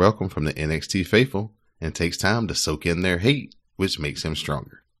warm welcome from the NXT faithful and takes time to soak in their hate, which makes him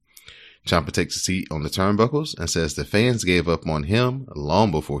stronger. Ciampa takes a seat on the turnbuckles and says the fans gave up on him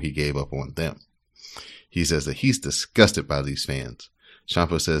long before he gave up on them. He says that he's disgusted by these fans.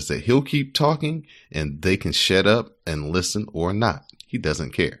 Ciampa says that he'll keep talking and they can shut up and listen or not. He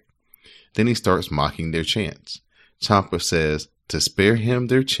doesn't care. Then he starts mocking their chants. Ciampa says to spare him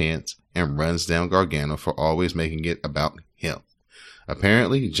their chants and runs down Gargano for always making it about him.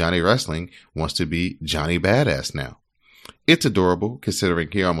 Apparently, Johnny Wrestling wants to be Johnny Badass now. It's adorable considering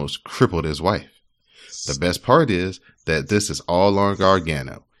he almost crippled his wife. The best part is that this is all on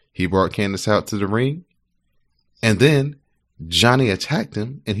Gargano. He brought Candice out to the ring, and then Johnny attacked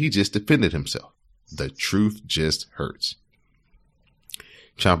him and he just defended himself. The truth just hurts.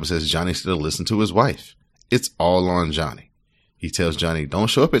 Ciampa says Johnny should have listened to his wife. It's all on Johnny. He tells Johnny, don't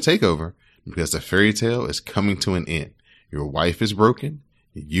show up at TakeOver because the fairy tale is coming to an end. Your wife is broken,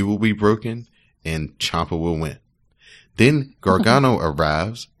 you will be broken, and Ciampa will win. Then Gargano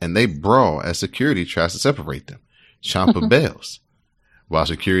arrives and they brawl as security tries to separate them. Ciampa bails. While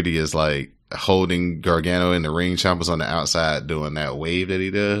security is like holding Gargano in the ring, Ciampa's on the outside doing that wave that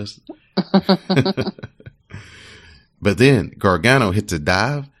he does. But then Gargano hits a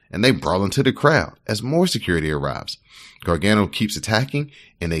dive and they brawl into the crowd as more security arrives. Gargano keeps attacking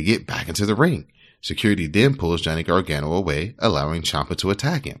and they get back into the ring. Security then pulls Johnny Gargano away, allowing Ciampa to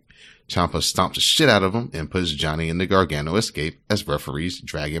attack him. Ciampa stomps the shit out of him and puts Johnny in the Gargano escape as referees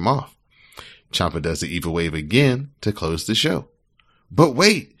drag him off. Ciampa does the evil wave again to close the show. But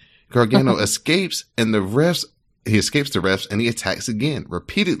wait, Gargano escapes and he escapes the refs and he attacks again,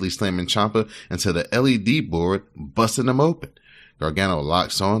 repeatedly slamming Ciampa into the LED board, busting him open. Gargano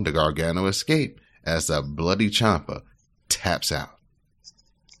locks on the Gargano escape as the bloody Ciampa taps out.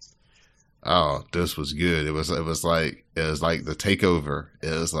 Oh, this was good. It was like the takeover.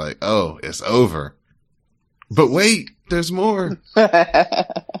 It was like, oh, it's over. But wait, there's more.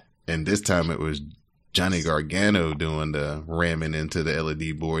 And this time it was Johnny Gargano doing the ramming into the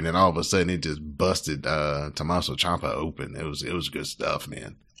LED board, and all of a sudden it just busted Tommaso Ciampa open. It was good stuff,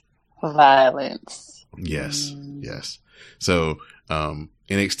 man. Violence. Yes, yes. So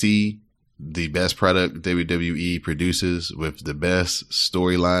NXT, the best product WWE produces with the best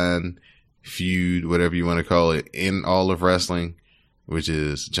storyline, feud, whatever you want to call it, in all of wrestling, which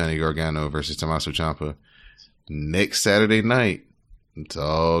is Johnny Gargano versus Tommaso Ciampa. Next Saturday night, it's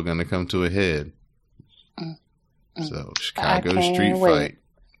all going to come to a head. So, Chicago Street Fight.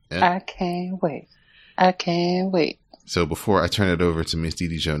 Yeah. I can't wait. I can't wait. So, before I turn it over to Miss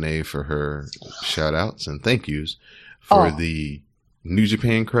Didi Jonay for her shout outs and thank yous for the New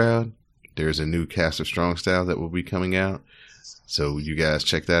Japan crowd, there's a new cast of Strong Style that will be coming out. So, you guys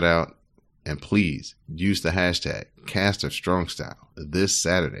check that out. And please use the hashtag Cast of Strong Style this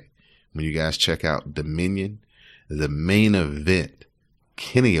Saturday when you guys check out Dominion, the main event,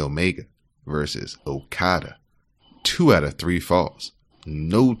 Kenny Omega versus Okada. 2 out of 3 falls.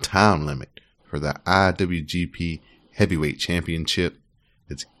 No time limit for the IWGP Heavyweight Championship.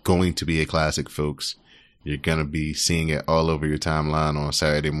 It's going to be a classic, folks. You're going to be seeing it all over your timeline on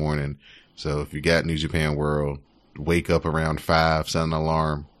Saturday morning. So if you got New Japan World, wake up around 5, set an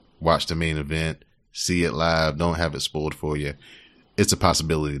alarm, watch the main event, see it live, don't have it spoiled for you. It's a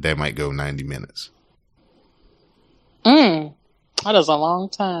possibility they might go 90 minutes. That is a long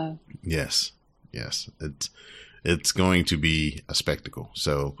time. Yes. It's going to be a spectacle.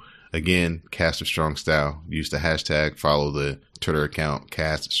 So again, Cast of Strong Style. Use the hashtag, follow the Twitter account,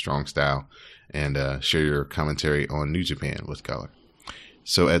 Cast Strong Style, and share your commentary on New Japan with Color.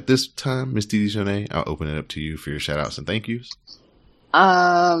 So at this time, Miss Didi Jonay, I'll open it up to you for your shout outs and thank yous.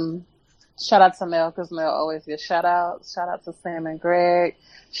 Shout out to Mel, because Mel always gets shout outs. Shout out to Sam and Greg.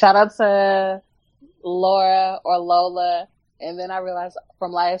 Shout out to Laura or Lola. And then I realized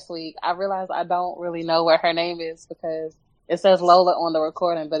from last week, I don't really know what her name is because it says Lola on the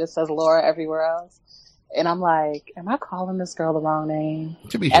recording, but it says Laura everywhere else. And I'm like, am I calling this girl the wrong name?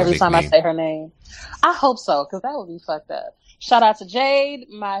 Every time I say her name. I hope so, because that would be fucked up. Shout out to Jade,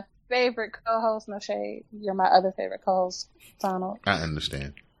 my favorite co-host. No shade. You're my other favorite co-host, Donald. I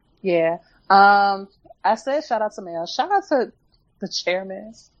understand. Yeah. I said shout out to Mel. Shout out to the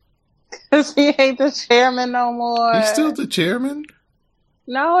chairman. Cause he ain't the chairman no more. He's still the chairman?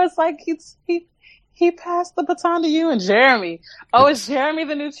 No, it's like he passed the baton to you and Jeremy. Oh, is Jeremy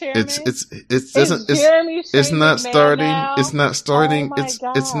the new chairman? It's not starting. Now? It's not starting. Oh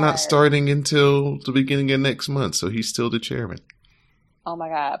it's not starting until the beginning of next month. So he's still the chairman. Oh my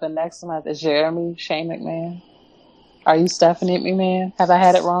God! But next month is Jeremy Shane McMahon. Are you Stephanie McMahon? Have I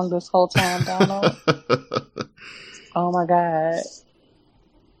had it wrong this whole time, Donald? Oh my God!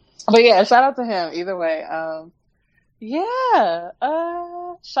 But yeah, shout out to him. Either way,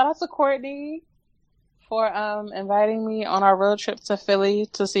 shout out to Courtney for inviting me on our road trip to Philly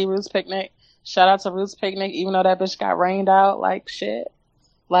to see Roots Picnic. Shout out to Roots Picnic, even though that bitch got rained out like shit,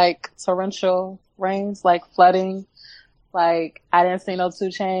 like torrential rains, like flooding. Like I didn't see no 2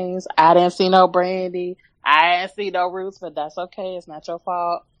 Chainz, I didn't see no Brandy, I didn't see no Roots, but that's okay. It's not your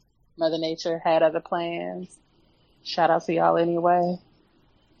fault. Mother Nature had other plans. Shout out to y'all anyway.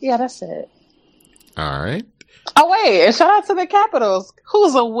 Yeah, that's it. All right. Oh, wait. And shout out to the Capitals.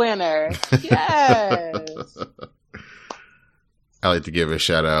 Who's a winner? Yes. I'd like to give a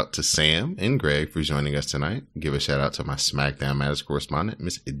shout out to Sam and Greg for joining us tonight. Give a shout out to my SmackDown Matters correspondent,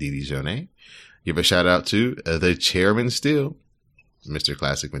 Miss Didi Jonay. Give a shout out to the chairman still, Mr.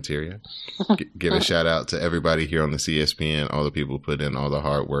 Classic Materia. Give a shout out to everybody here on the CSPN, all the people who put in all the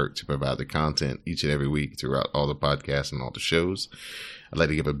hard work to provide the content each and every week throughout all the podcasts and all the shows. I'd like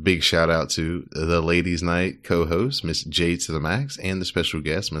to give a big shout out to the Ladies Night co-host, Miss Jade to the Max, and the special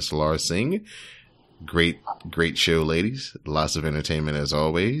guest, Miss Laura Singh. Great show, ladies. Lots of entertainment as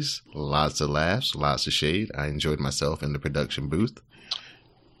always. Lots of laughs, lots of shade. I enjoyed myself in the production booth.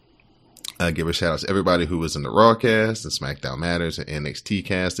 Give a shout out to everybody who was in the Rawcast, the SmackDown Matters, and NXT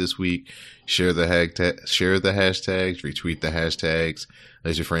cast this week. Share the hashtags, retweet the hashtags.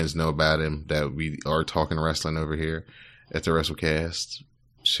 Let your friends know about him, that we are talking wrestling over here at the WrassleCast.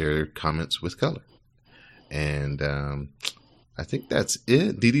 Share comments with color. And I think that's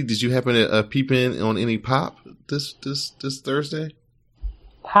it. Didi, did you happen to peep in on any pop this Thursday?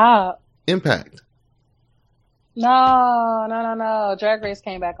 Pop? Impact. No. Drag Race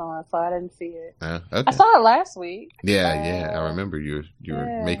came back on, so I didn't see it. Okay. I saw it last week. Yeah. I remember you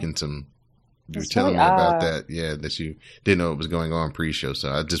were making some. You were It's telling really me about odd. that. Yeah, that you didn't know what was going on pre-show.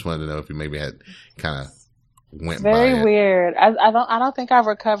 So I just wanted to know if you maybe had kind of went It's by very it. weird. I don't think I've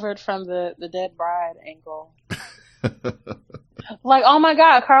recovered from the dead bride angle. Like, oh my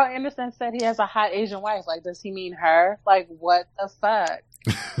God, Carl Anderson said he has a hot Asian wife. Like, does he mean her? Like, what the fuck?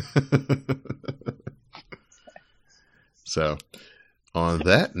 So, on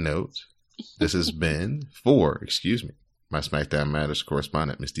that note, this has been my SmackDown Matters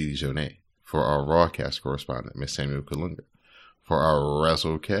correspondent, Miss Didi Jonay, for our Rawcast correspondent, Miss Samuel Kalunga, for our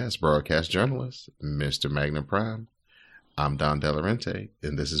WrassleCast broadcast journalist, Mr. Magnum Prime. I'm Don Delarente,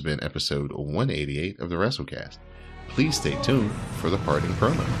 and this has been episode 188 of the WrassleCast. Please stay tuned for the parting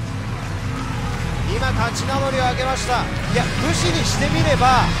promo. 今立ち直りを上げました。いや、武士にしてみれ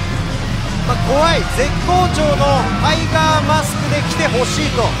ば、怖い絶好調のタイガーマスクで来てほしい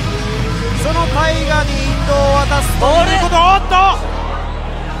と、そのタイガーに引導を渡すということ。おっと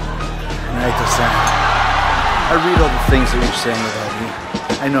Naito-san, I read all the things that you're saying about me.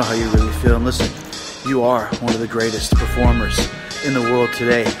 I know how you really feel. And listen, you are one of the greatest performers in the world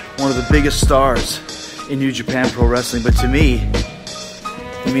today. One of the biggest stars in New Japan Pro Wrestling. But to me,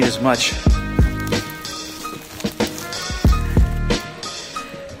 you mean as much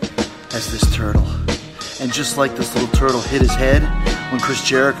as this turtle. And just like this little turtle hit his head when Chris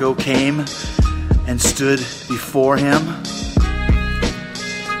Jericho came and stood before him,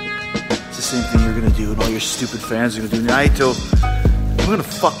 it's the same thing you're gonna do, and all your stupid fans are gonna do. Naito, I'm gonna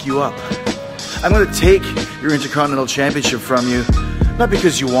fuck you up. I'm gonna take your Intercontinental Championship from you, not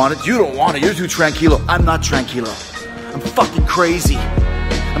because you want it. You don't want it. You're too tranquilo. I'm not tranquilo. I'm fucking crazy.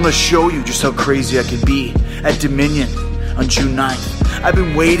 I'm gonna show you just how crazy I can be at Dominion on June 9th. I've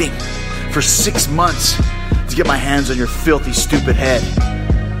been waiting for 6 months to get my hands on your filthy, stupid head.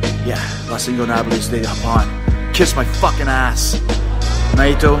 Yeah, las ingonables de Japón. Kiss my fucking ass.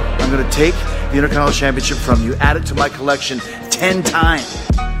 Naito, I'm gonna take the Intercontinental Championship from you, add it to my collection, 10-time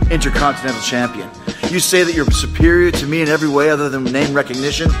Intercontinental Champion. You say that you're superior to me in every way other than name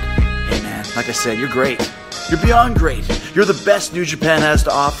recognition? Hey man, like I said, you're great. You're beyond great. You're the best New Japan has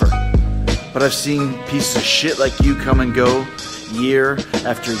to offer. But I've seen pieces of shit like you come and go year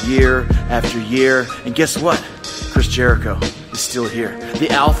after year after year. And guess what? Chris Jericho is still here. The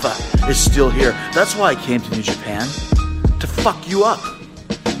Alpha is still here. That's why I came to New Japan. To fuck you up,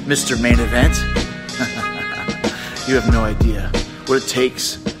 Mr. Main Event. You have no idea what it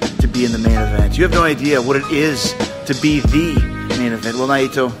takes to be in the main event. You have no idea what it is to be the main event. Well,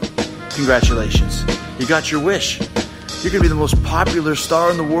 Naito, congratulations. You got your wish. You're going to be the most popular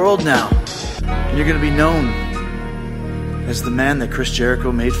star in the world now. And you're going to be known as the man that Chris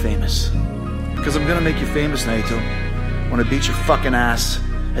Jericho made famous. Because I'm going to make you famous, Naito. When I beat your fucking ass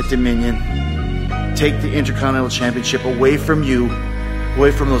at Dominion, take the Intercontinental Championship away from you,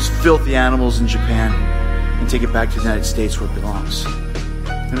 away from those filthy animals in Japan, and take it back to the United States where it belongs.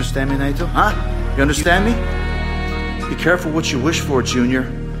 You understand me, Naito? Huh? You understand me? Be careful what you wish for, Junior,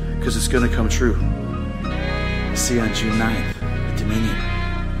 because it's going to come true. See you on June 9th at Dominion.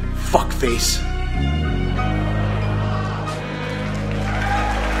 Fuckface.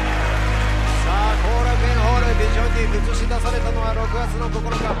 ビジョンに映し出されたのは6月の9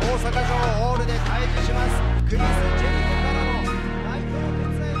日大阪城ホールで対峙しますクリス・ジェリコ